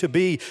created you to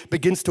be,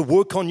 begins to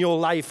work on your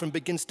life and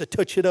begins to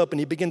touch it up and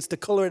he begins to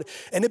color it.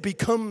 And it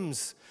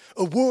becomes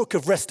a work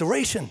of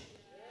restoration.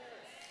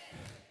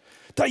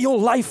 That your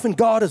life in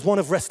God is one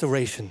of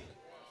restoration.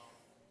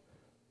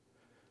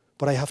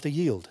 But I have to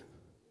yield.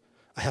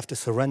 I have to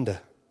surrender.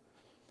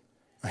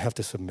 I have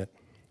to submit.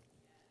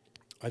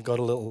 I've got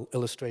a little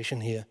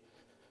illustration here.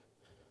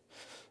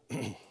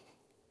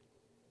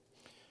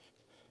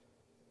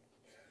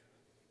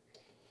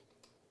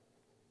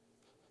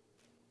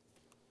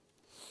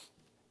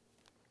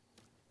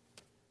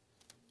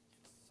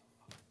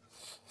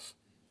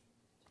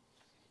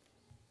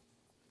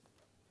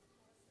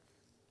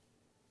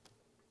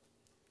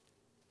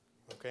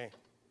 Okay.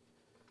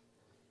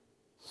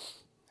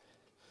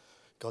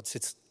 God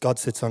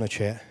sits on a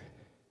chair.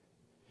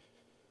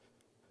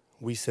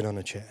 We sit on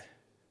a chair.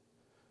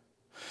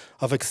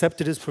 I've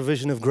accepted his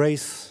provision of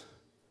grace.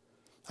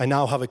 I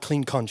now have a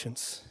clean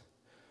conscience.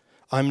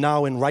 I'm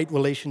now in right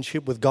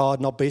relationship with God,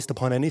 not based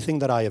upon anything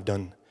that I have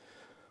done,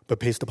 but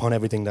based upon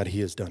everything that he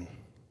has done.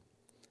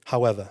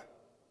 However,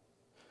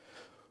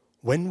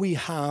 when we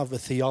have a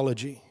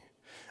theology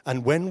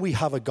and when we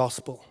have a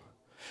gospel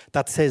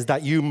that says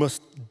that you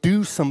must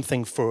do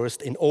something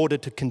first in order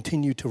to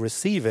continue to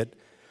receive it,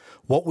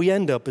 what we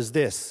end up is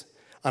this,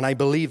 and I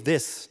believe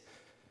this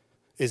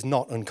is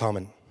not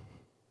uncommon.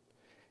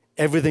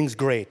 Everything's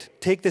great.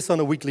 Take this on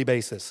a weekly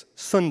basis.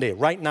 Sunday,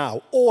 right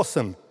now,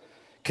 awesome.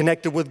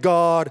 Connected with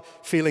God,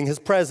 feeling his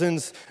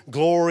presence,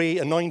 glory,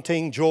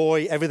 anointing,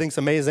 joy, everything's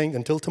amazing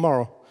until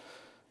tomorrow.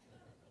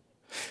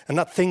 And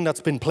that thing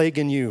that's been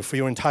plaguing you for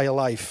your entire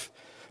life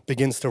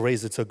begins to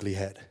raise its ugly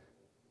head.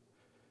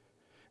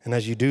 And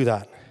as you do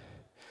that,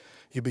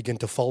 you begin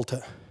to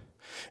falter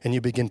and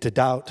you begin to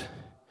doubt.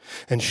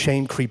 And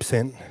shame creeps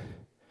in,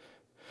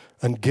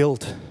 and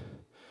guilt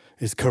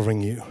is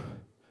covering you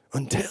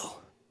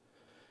until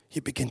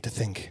you begin to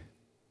think,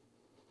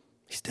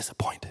 he's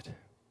disappointed.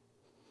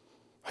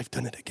 I've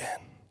done it again.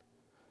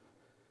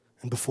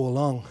 And before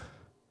long,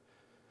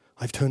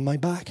 I've turned my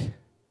back.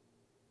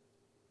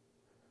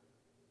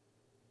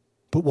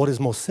 But what is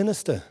more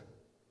sinister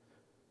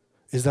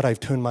is that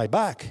I've turned my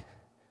back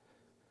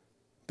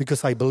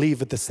because I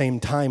believe at the same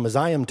time as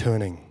I am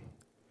turning,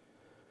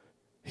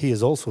 he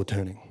is also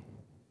turning.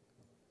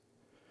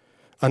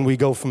 And we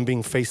go from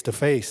being face to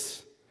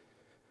face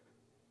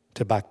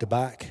to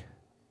back.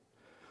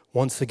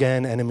 Once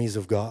again, enemies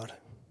of God.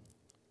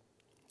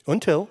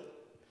 Until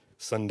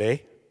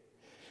Sunday,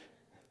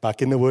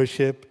 back in the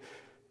worship,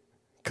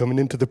 coming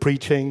into the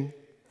preaching,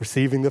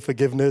 receiving the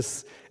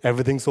forgiveness,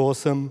 everything's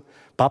awesome,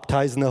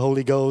 baptized in the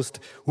Holy Ghost,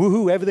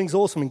 woohoo, everything's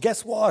awesome. And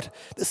guess what?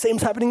 The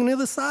same's happening on the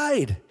other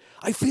side.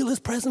 I feel his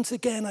presence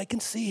again. I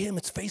can see him.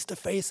 It's face to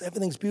face.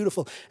 Everything's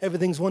beautiful.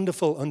 Everything's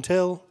wonderful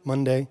until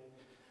Monday.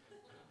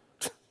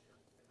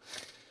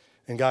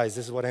 And guys,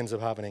 this is what ends up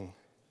happening.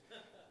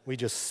 We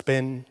just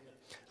spin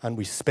and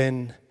we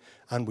spin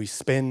and we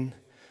spin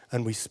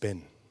and we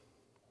spin.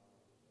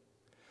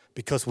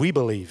 Because we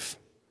believe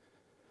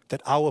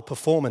that our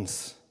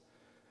performance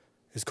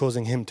is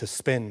causing him to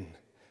spin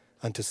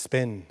and to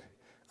spin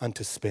and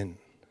to spin.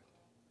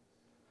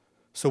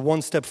 So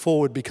one step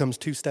forward becomes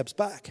two steps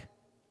back.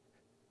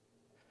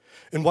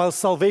 And while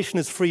salvation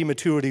is free,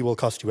 maturity will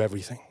cost you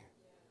everything.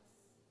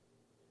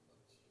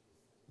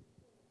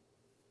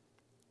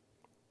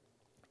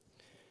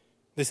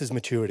 This is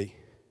maturity.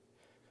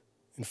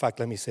 In fact,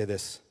 let me say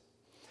this.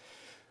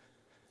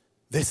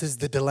 This is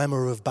the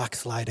dilemma of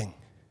backsliding.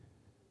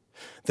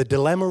 The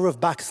dilemma of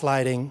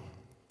backsliding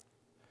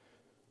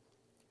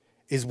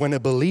is when a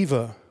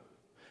believer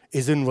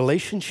is in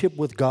relationship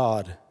with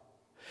God,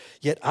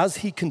 yet as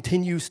he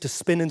continues to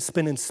spin and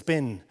spin and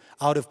spin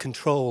out of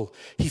control,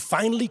 he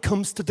finally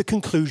comes to the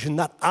conclusion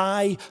that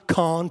I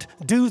can't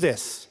do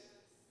this.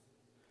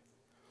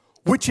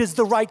 Which is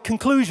the right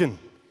conclusion.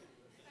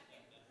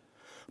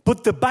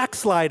 But the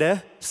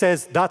backslider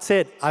says, that's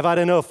it, I've had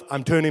enough,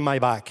 I'm turning my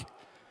back,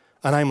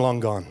 and I'm long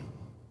gone.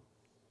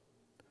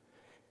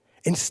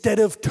 Instead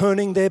of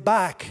turning their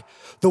back,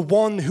 the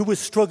one who is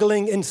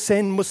struggling in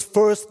sin must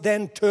first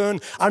then turn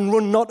and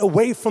run not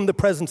away from the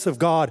presence of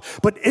God,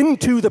 but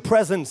into the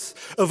presence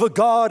of a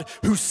God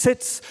who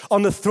sits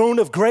on the throne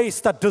of grace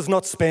that does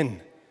not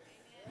spin.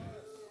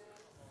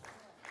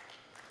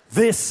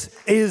 This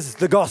is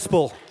the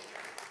gospel.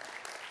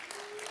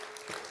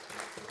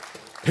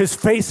 His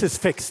face is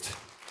fixed.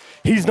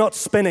 He's not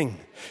spinning.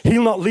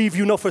 He'll not leave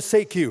you nor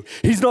forsake you.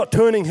 He's not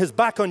turning his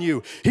back on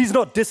you. He's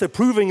not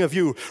disapproving of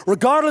you.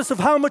 Regardless of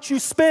how much you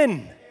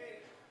spin,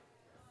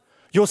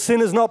 your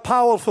sin is not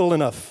powerful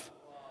enough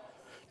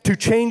to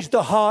change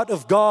the heart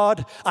of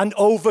God and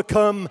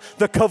overcome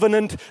the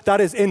covenant that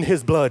is in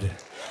his blood.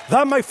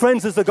 That, my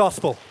friends, is the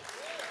gospel.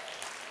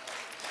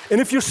 And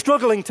if you're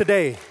struggling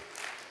today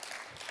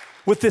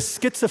with this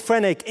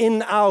schizophrenic,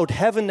 in, out,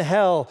 heaven,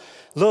 hell,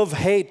 love,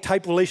 hate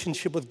type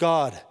relationship with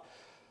God,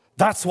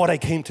 that's what I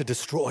came to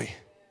destroy.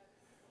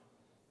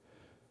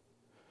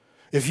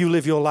 If you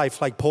live your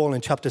life like Paul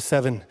in chapter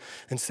 7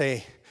 and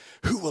say,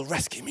 who will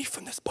rescue me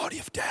from this body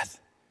of death?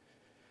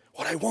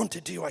 What I want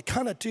to do, I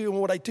cannot do,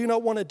 and what I do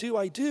not want to do,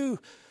 I do.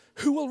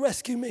 Who will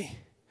rescue me?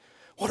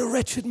 What a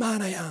wretched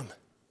man I am.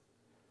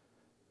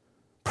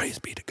 Praise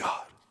be to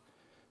God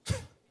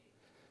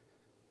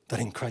that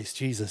in Christ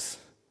Jesus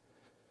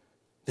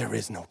there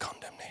is no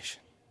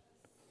condemnation.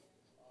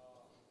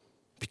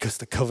 Because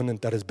the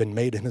covenant that has been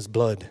made in his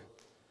blood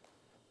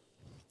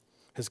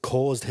has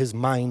caused his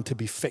mind to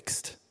be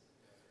fixed.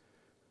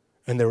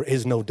 And there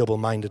is no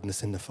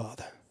double-mindedness in the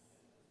Father.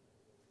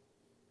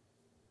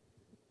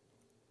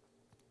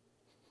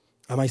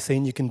 Am I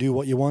saying you can do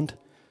what you want?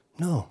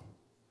 No.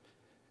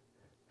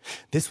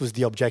 This was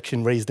the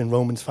objection raised in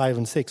Romans 5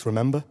 and 6,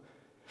 remember?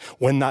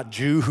 When that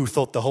Jew who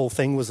thought the whole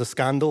thing was a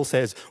scandal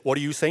says, what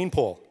are you saying,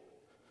 Paul?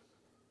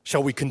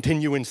 Shall we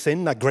continue in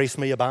sin that grace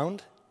may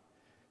abound?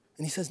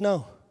 And he says,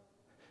 no.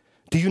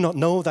 Do you not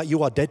know that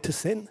you are dead to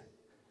sin?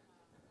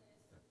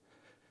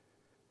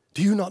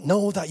 Do you not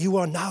know that you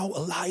are now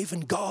alive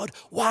in God?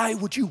 Why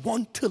would you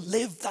want to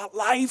live that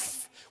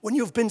life when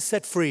you've been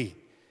set free?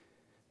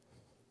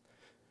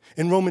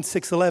 In Romans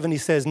 6:11, he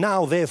says,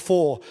 now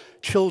therefore,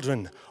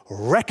 children,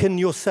 reckon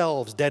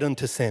yourselves dead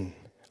unto sin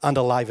and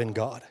alive in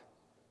God.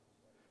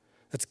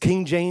 That's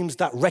King James.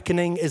 That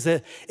reckoning is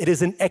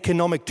an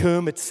economic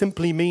term. It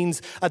simply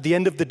means at the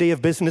end of the day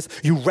of business,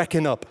 you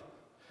reckon up.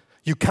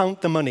 You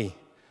count the money,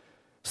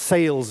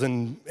 sales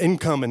and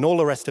income and all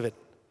the rest of it.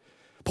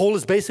 Paul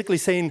is basically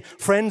saying,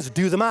 friends,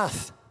 do the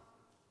math.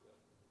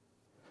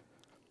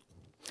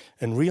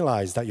 And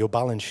realize that your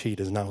balance sheet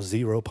is now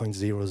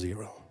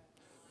 0.00.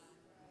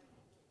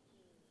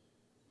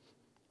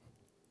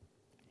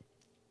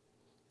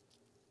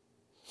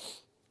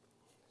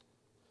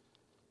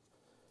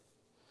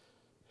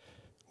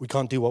 We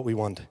can't do what we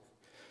want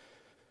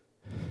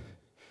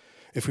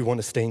if we want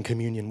to stay in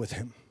communion with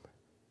him.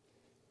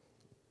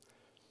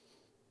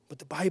 But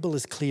the Bible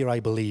is clear,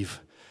 I believe,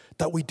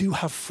 that we do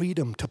have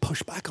freedom to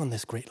push back on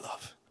this great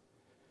love.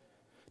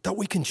 That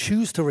we can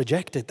choose to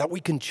reject it, that we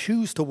can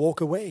choose to walk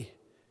away.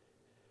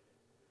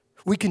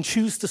 We can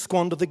choose to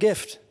squander the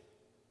gift.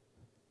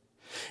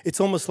 It's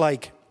almost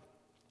like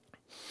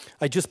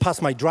I just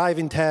passed my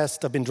driving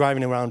test. I've been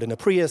driving around in a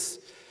Prius,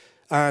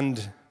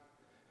 and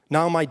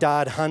now my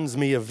dad hands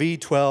me a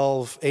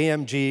V12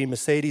 AMG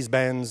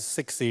Mercedes-Benz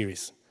 6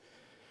 Series.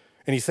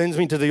 And he sends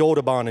me to the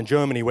Autobahn in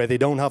Germany where they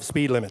don't have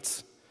speed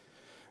limits.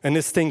 And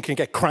this thing can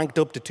get cranked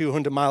up to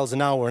 200 miles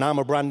an hour, and I'm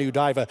a brand new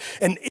driver.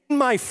 And in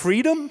my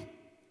freedom,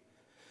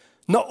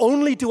 not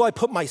only do I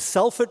put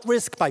myself at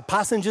risk, my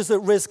passengers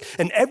at risk,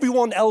 and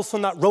everyone else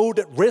on that road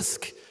at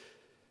risk,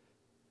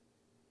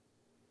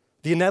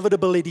 the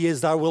inevitability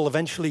is that I will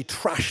eventually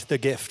trash the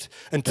gift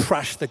and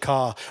trash the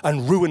car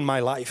and ruin my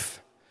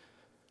life.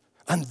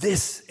 And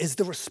this is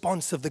the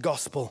response of the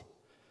gospel.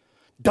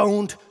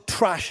 Don't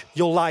trash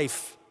your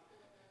life.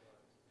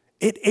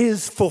 It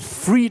is for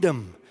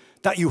freedom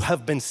that you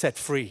have been set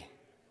free.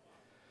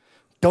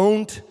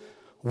 Don't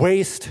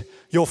waste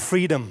your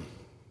freedom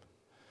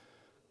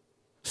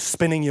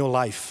spinning your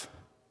life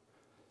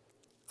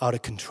out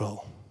of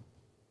control.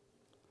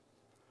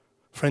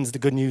 Friends, the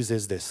good news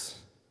is this.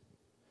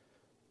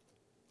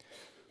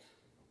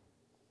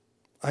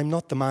 I'm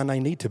not the man I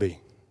need to be.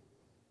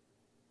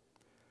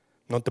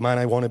 Not the man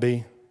I want to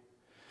be.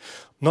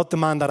 Not the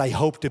man that I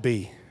hope to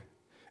be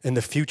in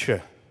the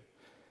future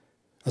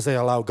as I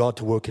allow God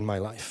to work in my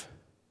life.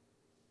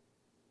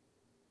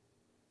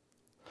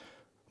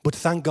 But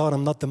thank God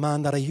I'm not the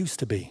man that I used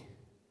to be.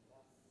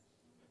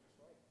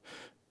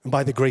 And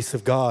by the grace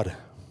of God,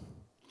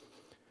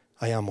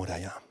 I am what I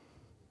am.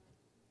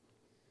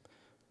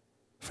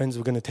 Friends,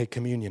 we're going to take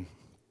communion.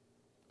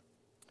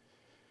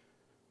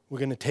 We're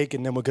going to take it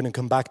and then we're going to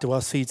come back to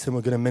our seats and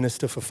we're going to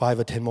minister for 5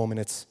 or 10 more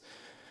minutes.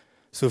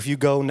 So if you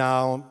go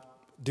now,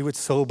 do it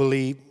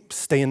soberly,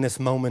 stay in this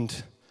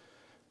moment.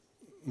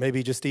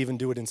 Maybe just even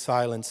do it in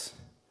silence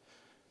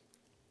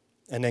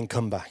and then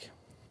come back.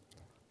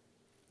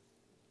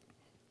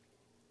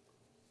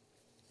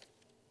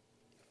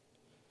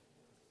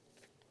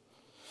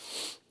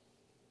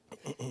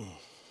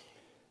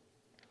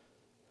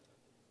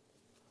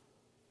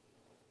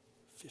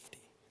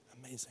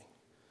 Amazing.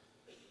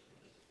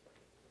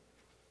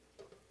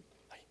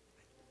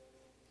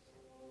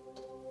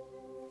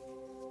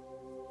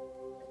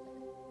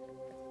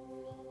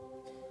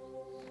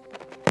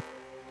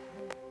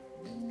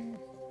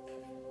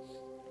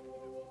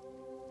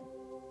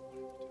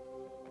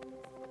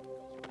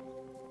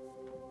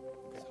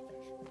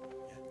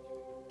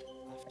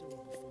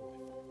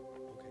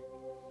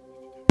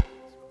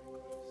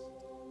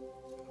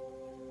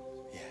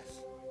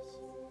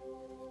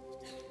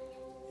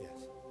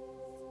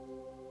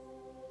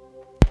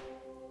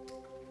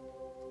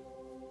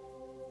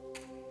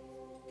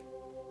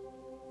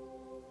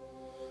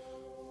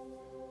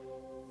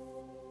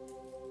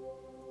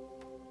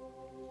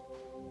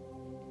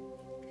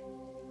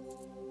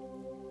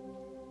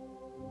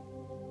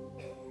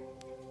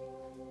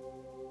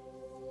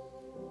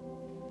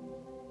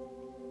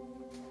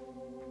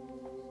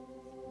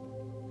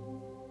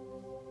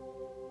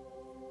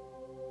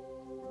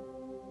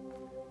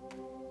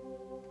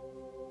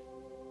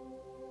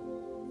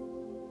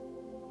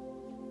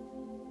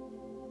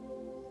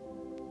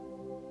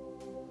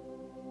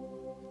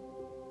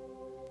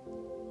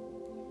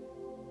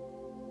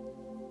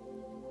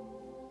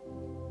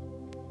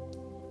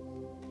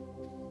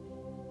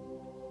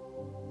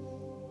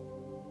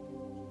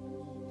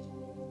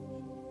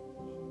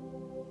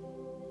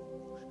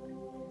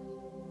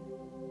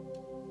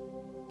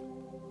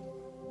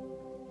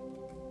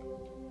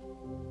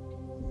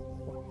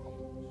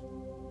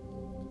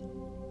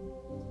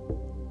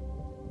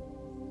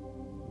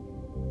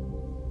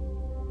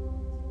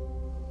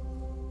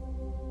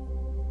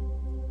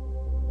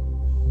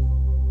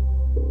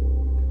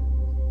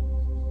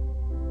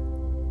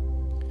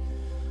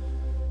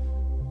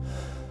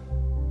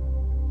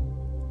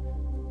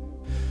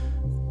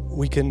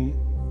 we can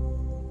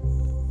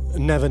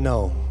never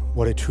know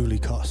what it truly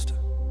cost.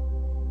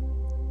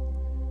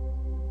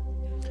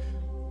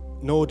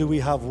 Nor do we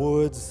have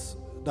words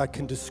that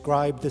can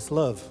describe this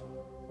love.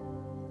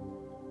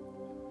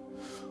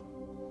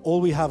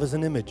 All we have is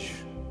an image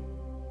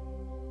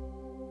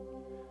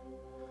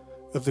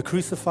of the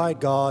crucified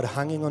God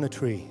hanging on a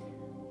tree,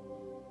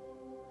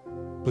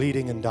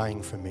 bleeding and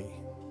dying for me.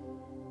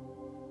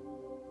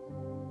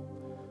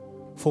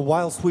 For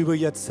whilst we were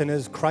yet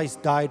sinners,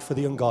 Christ died for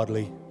the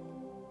ungodly,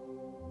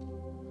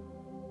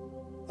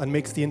 and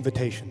makes the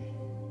invitation.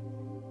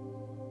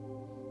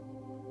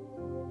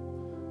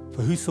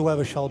 For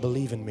whosoever shall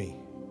believe in me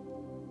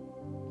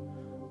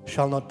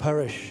shall not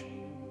perish,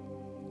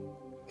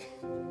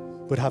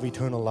 but have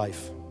eternal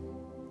life.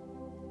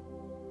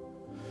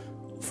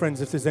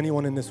 Friends, if there's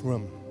anyone in this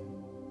room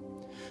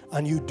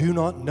and you do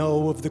not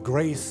know of the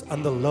grace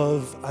and the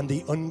love and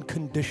the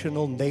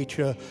unconditional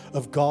nature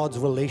of God's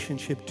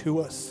relationship to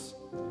us,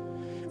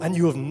 and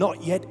you have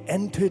not yet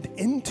entered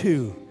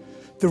into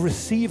the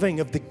receiving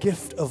of the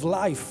gift of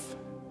life,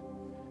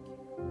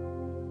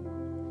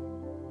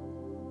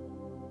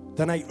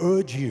 then I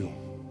urge you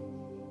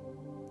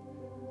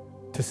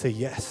to say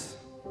yes.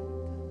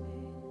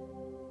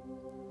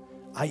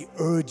 I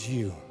urge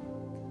you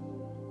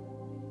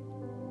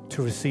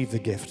to receive the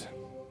gift.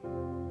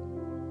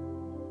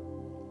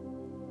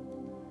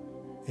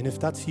 And if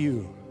that's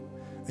you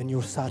and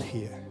you're sat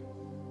here,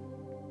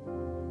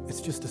 it's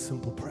just a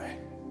simple prayer.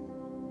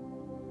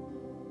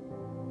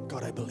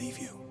 God, I believe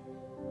you.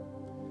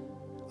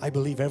 I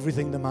believe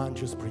everything the man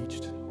just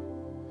preached.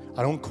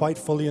 I don't quite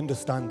fully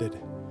understand it,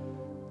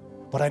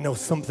 but I know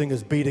something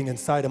is beating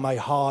inside of my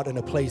heart in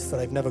a place that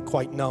I've never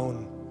quite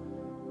known.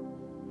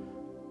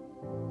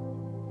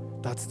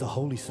 That's the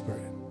Holy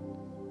Spirit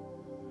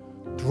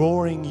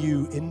drawing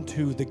you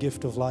into the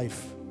gift of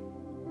life.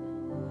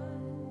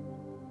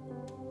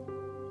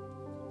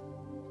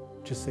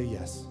 Just say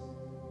yes.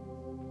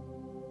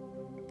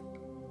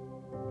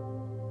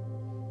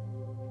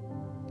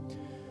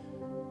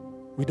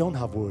 We don't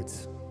have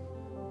words.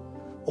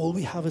 All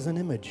we have is an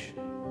image.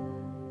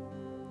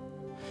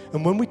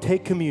 And when we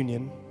take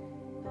communion,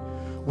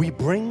 we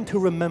bring to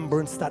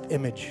remembrance that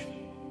image.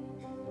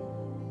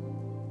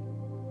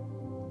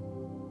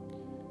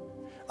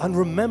 And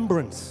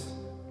remembrance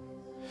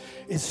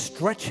is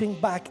stretching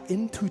back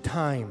into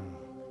time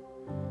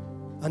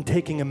and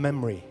taking a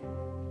memory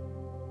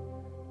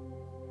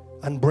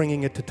and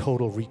bringing it to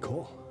total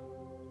recall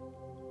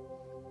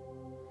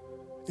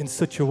in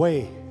such a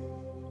way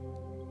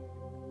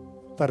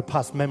that a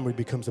past memory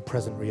becomes a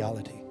present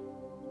reality.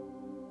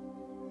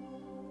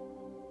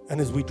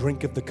 And as we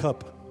drink of the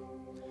cup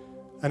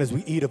and as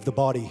we eat of the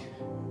body,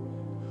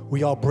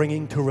 we are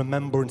bringing to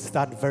remembrance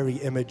that very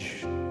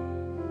image.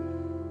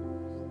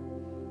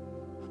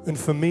 And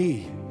for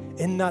me,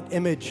 in that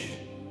image,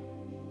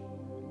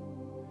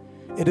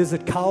 it is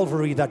at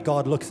Calvary that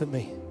God looks at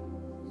me.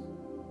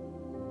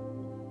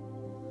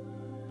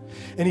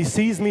 And he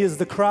sees me as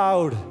the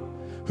crowd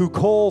who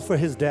call for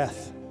his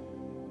death.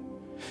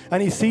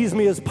 And he sees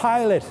me as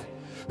Pilate,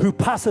 who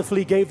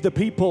passively gave the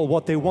people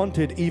what they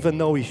wanted, even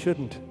though he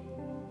shouldn't.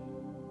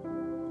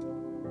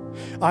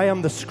 I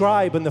am the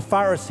scribe and the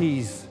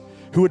Pharisees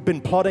who had been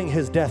plotting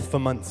his death for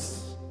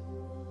months.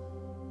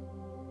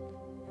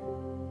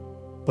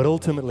 But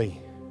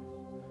ultimately,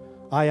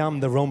 I am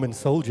the Roman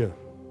soldier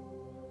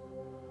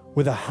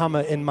with a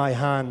hammer in my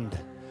hand,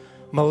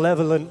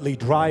 malevolently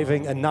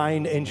driving a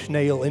 9-inch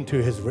nail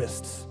into his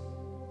wrists.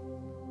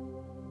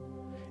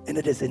 And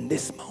it is in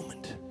this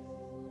moment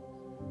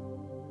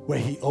where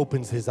he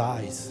opens his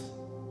eyes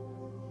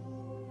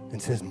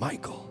and says,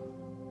 Michael,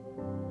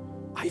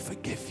 I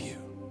forgive you,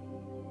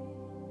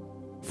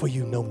 for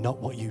you know not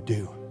what you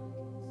do.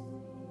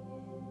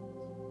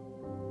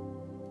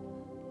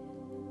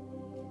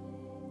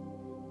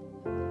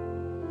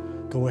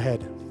 Go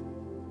ahead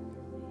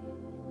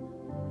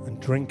and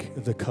drink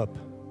the cup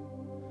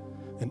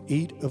and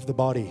eat of the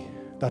body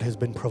that has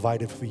been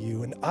provided for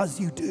you. And as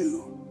you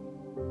do,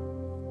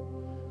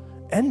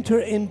 enter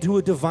into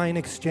a divine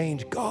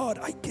exchange. God,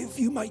 I give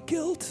you my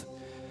guilt.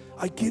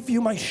 I give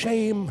you my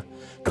shame.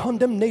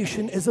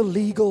 Condemnation is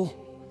illegal.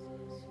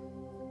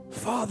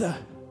 Father,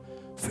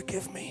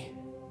 forgive me.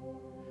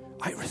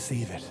 I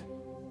receive it.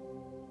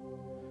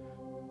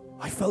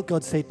 I felt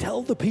God say,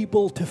 tell the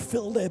people to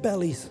fill their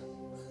bellies.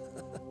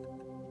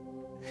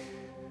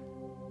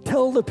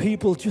 Tell the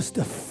people just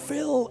to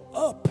fill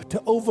up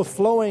to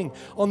overflowing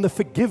on the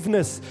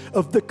forgiveness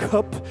of the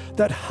cup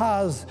that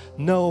has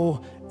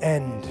no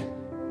end.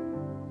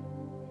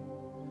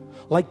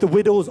 Like the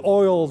widow's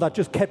oil that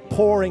just kept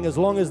pouring as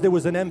long as there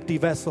was an empty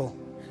vessel.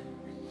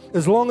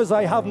 As long as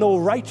I have no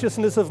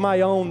righteousness of my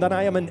own, then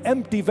I am an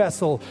empty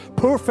vessel,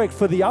 perfect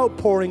for the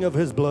outpouring of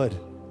his blood.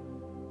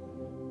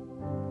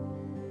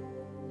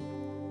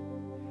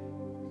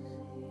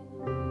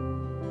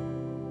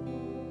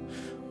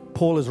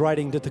 Paul is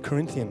writing to the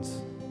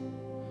Corinthians,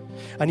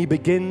 and he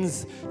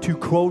begins to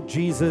quote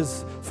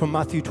Jesus from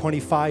Matthew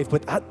 25,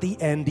 but at the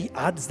end he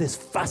adds this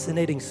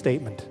fascinating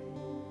statement.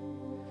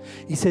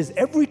 He says,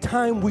 every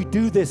time we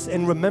do this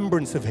in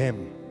remembrance of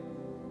him,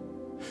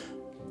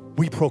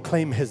 we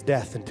proclaim his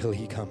death until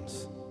he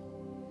comes.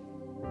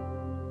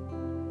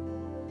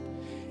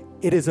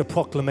 It is a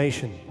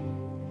proclamation.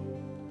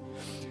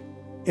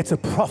 It's a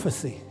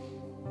prophecy.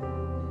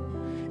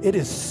 It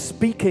is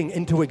speaking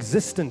into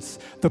existence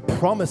the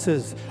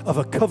promises of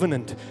a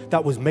covenant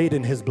that was made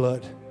in his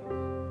blood.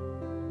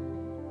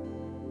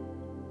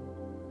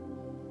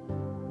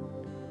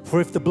 For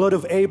if the blood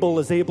of Abel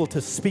is able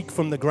to speak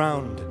from the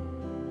ground,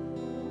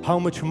 how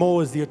much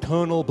more is the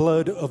eternal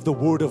blood of the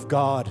Word of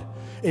God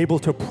able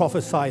to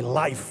prophesy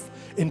life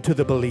into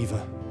the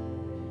believer?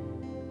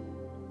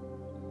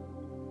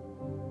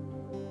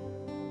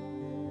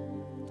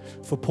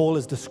 For Paul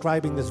is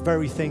describing this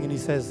very thing, and he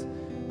says,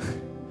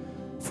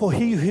 for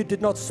he who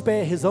did not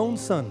spare his own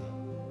son,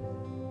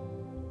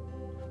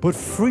 but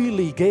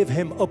freely gave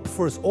him up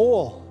for us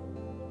all,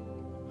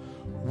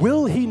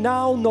 will he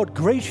now not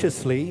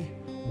graciously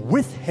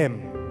with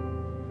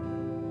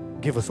him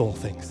give us all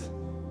things?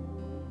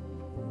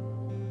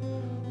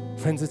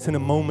 Friends, it's in a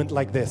moment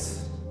like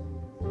this,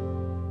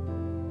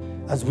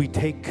 as we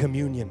take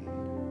communion,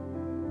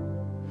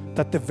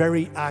 that the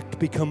very act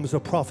becomes a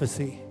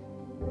prophecy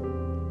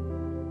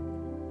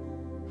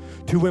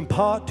to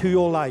impart to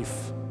your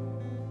life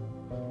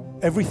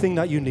everything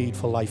that you need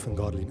for life and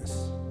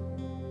godliness.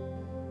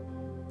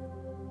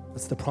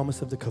 That's the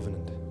promise of the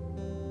covenant.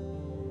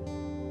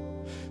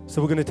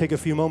 So we're going to take a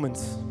few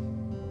moments,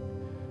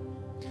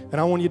 and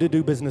I want you to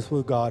do business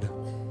with God.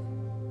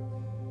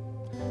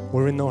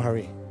 We're in no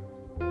hurry.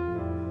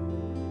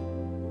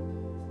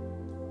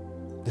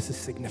 This is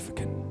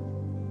significant.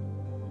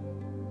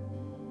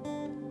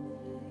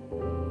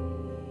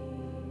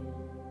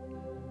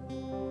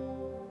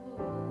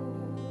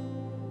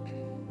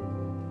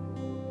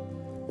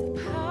 The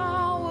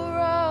power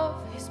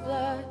of his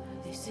blood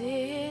is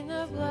in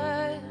the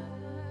blood.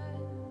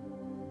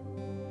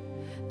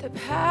 The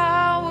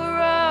power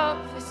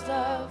of his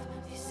love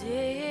is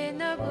in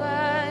the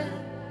blood.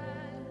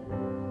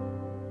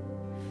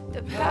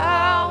 The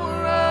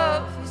power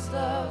of his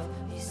love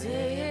is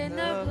in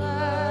the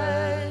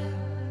blood.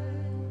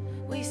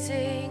 We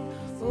sing,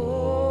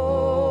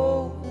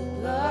 oh, the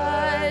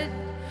blood,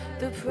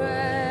 the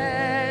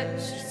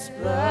precious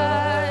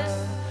blood.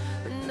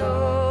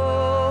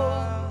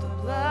 No, the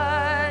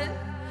blood,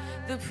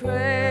 the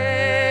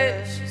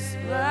precious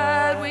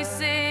blood. We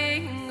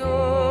sing,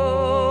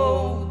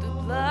 oh, the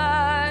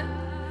blood,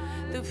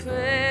 the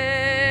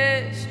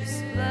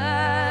precious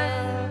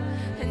blood.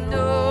 And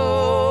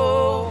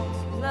oh,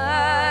 the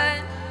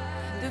blood,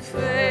 the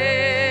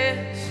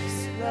precious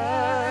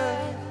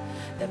blood.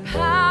 The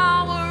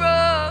power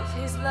of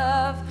his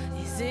love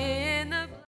is in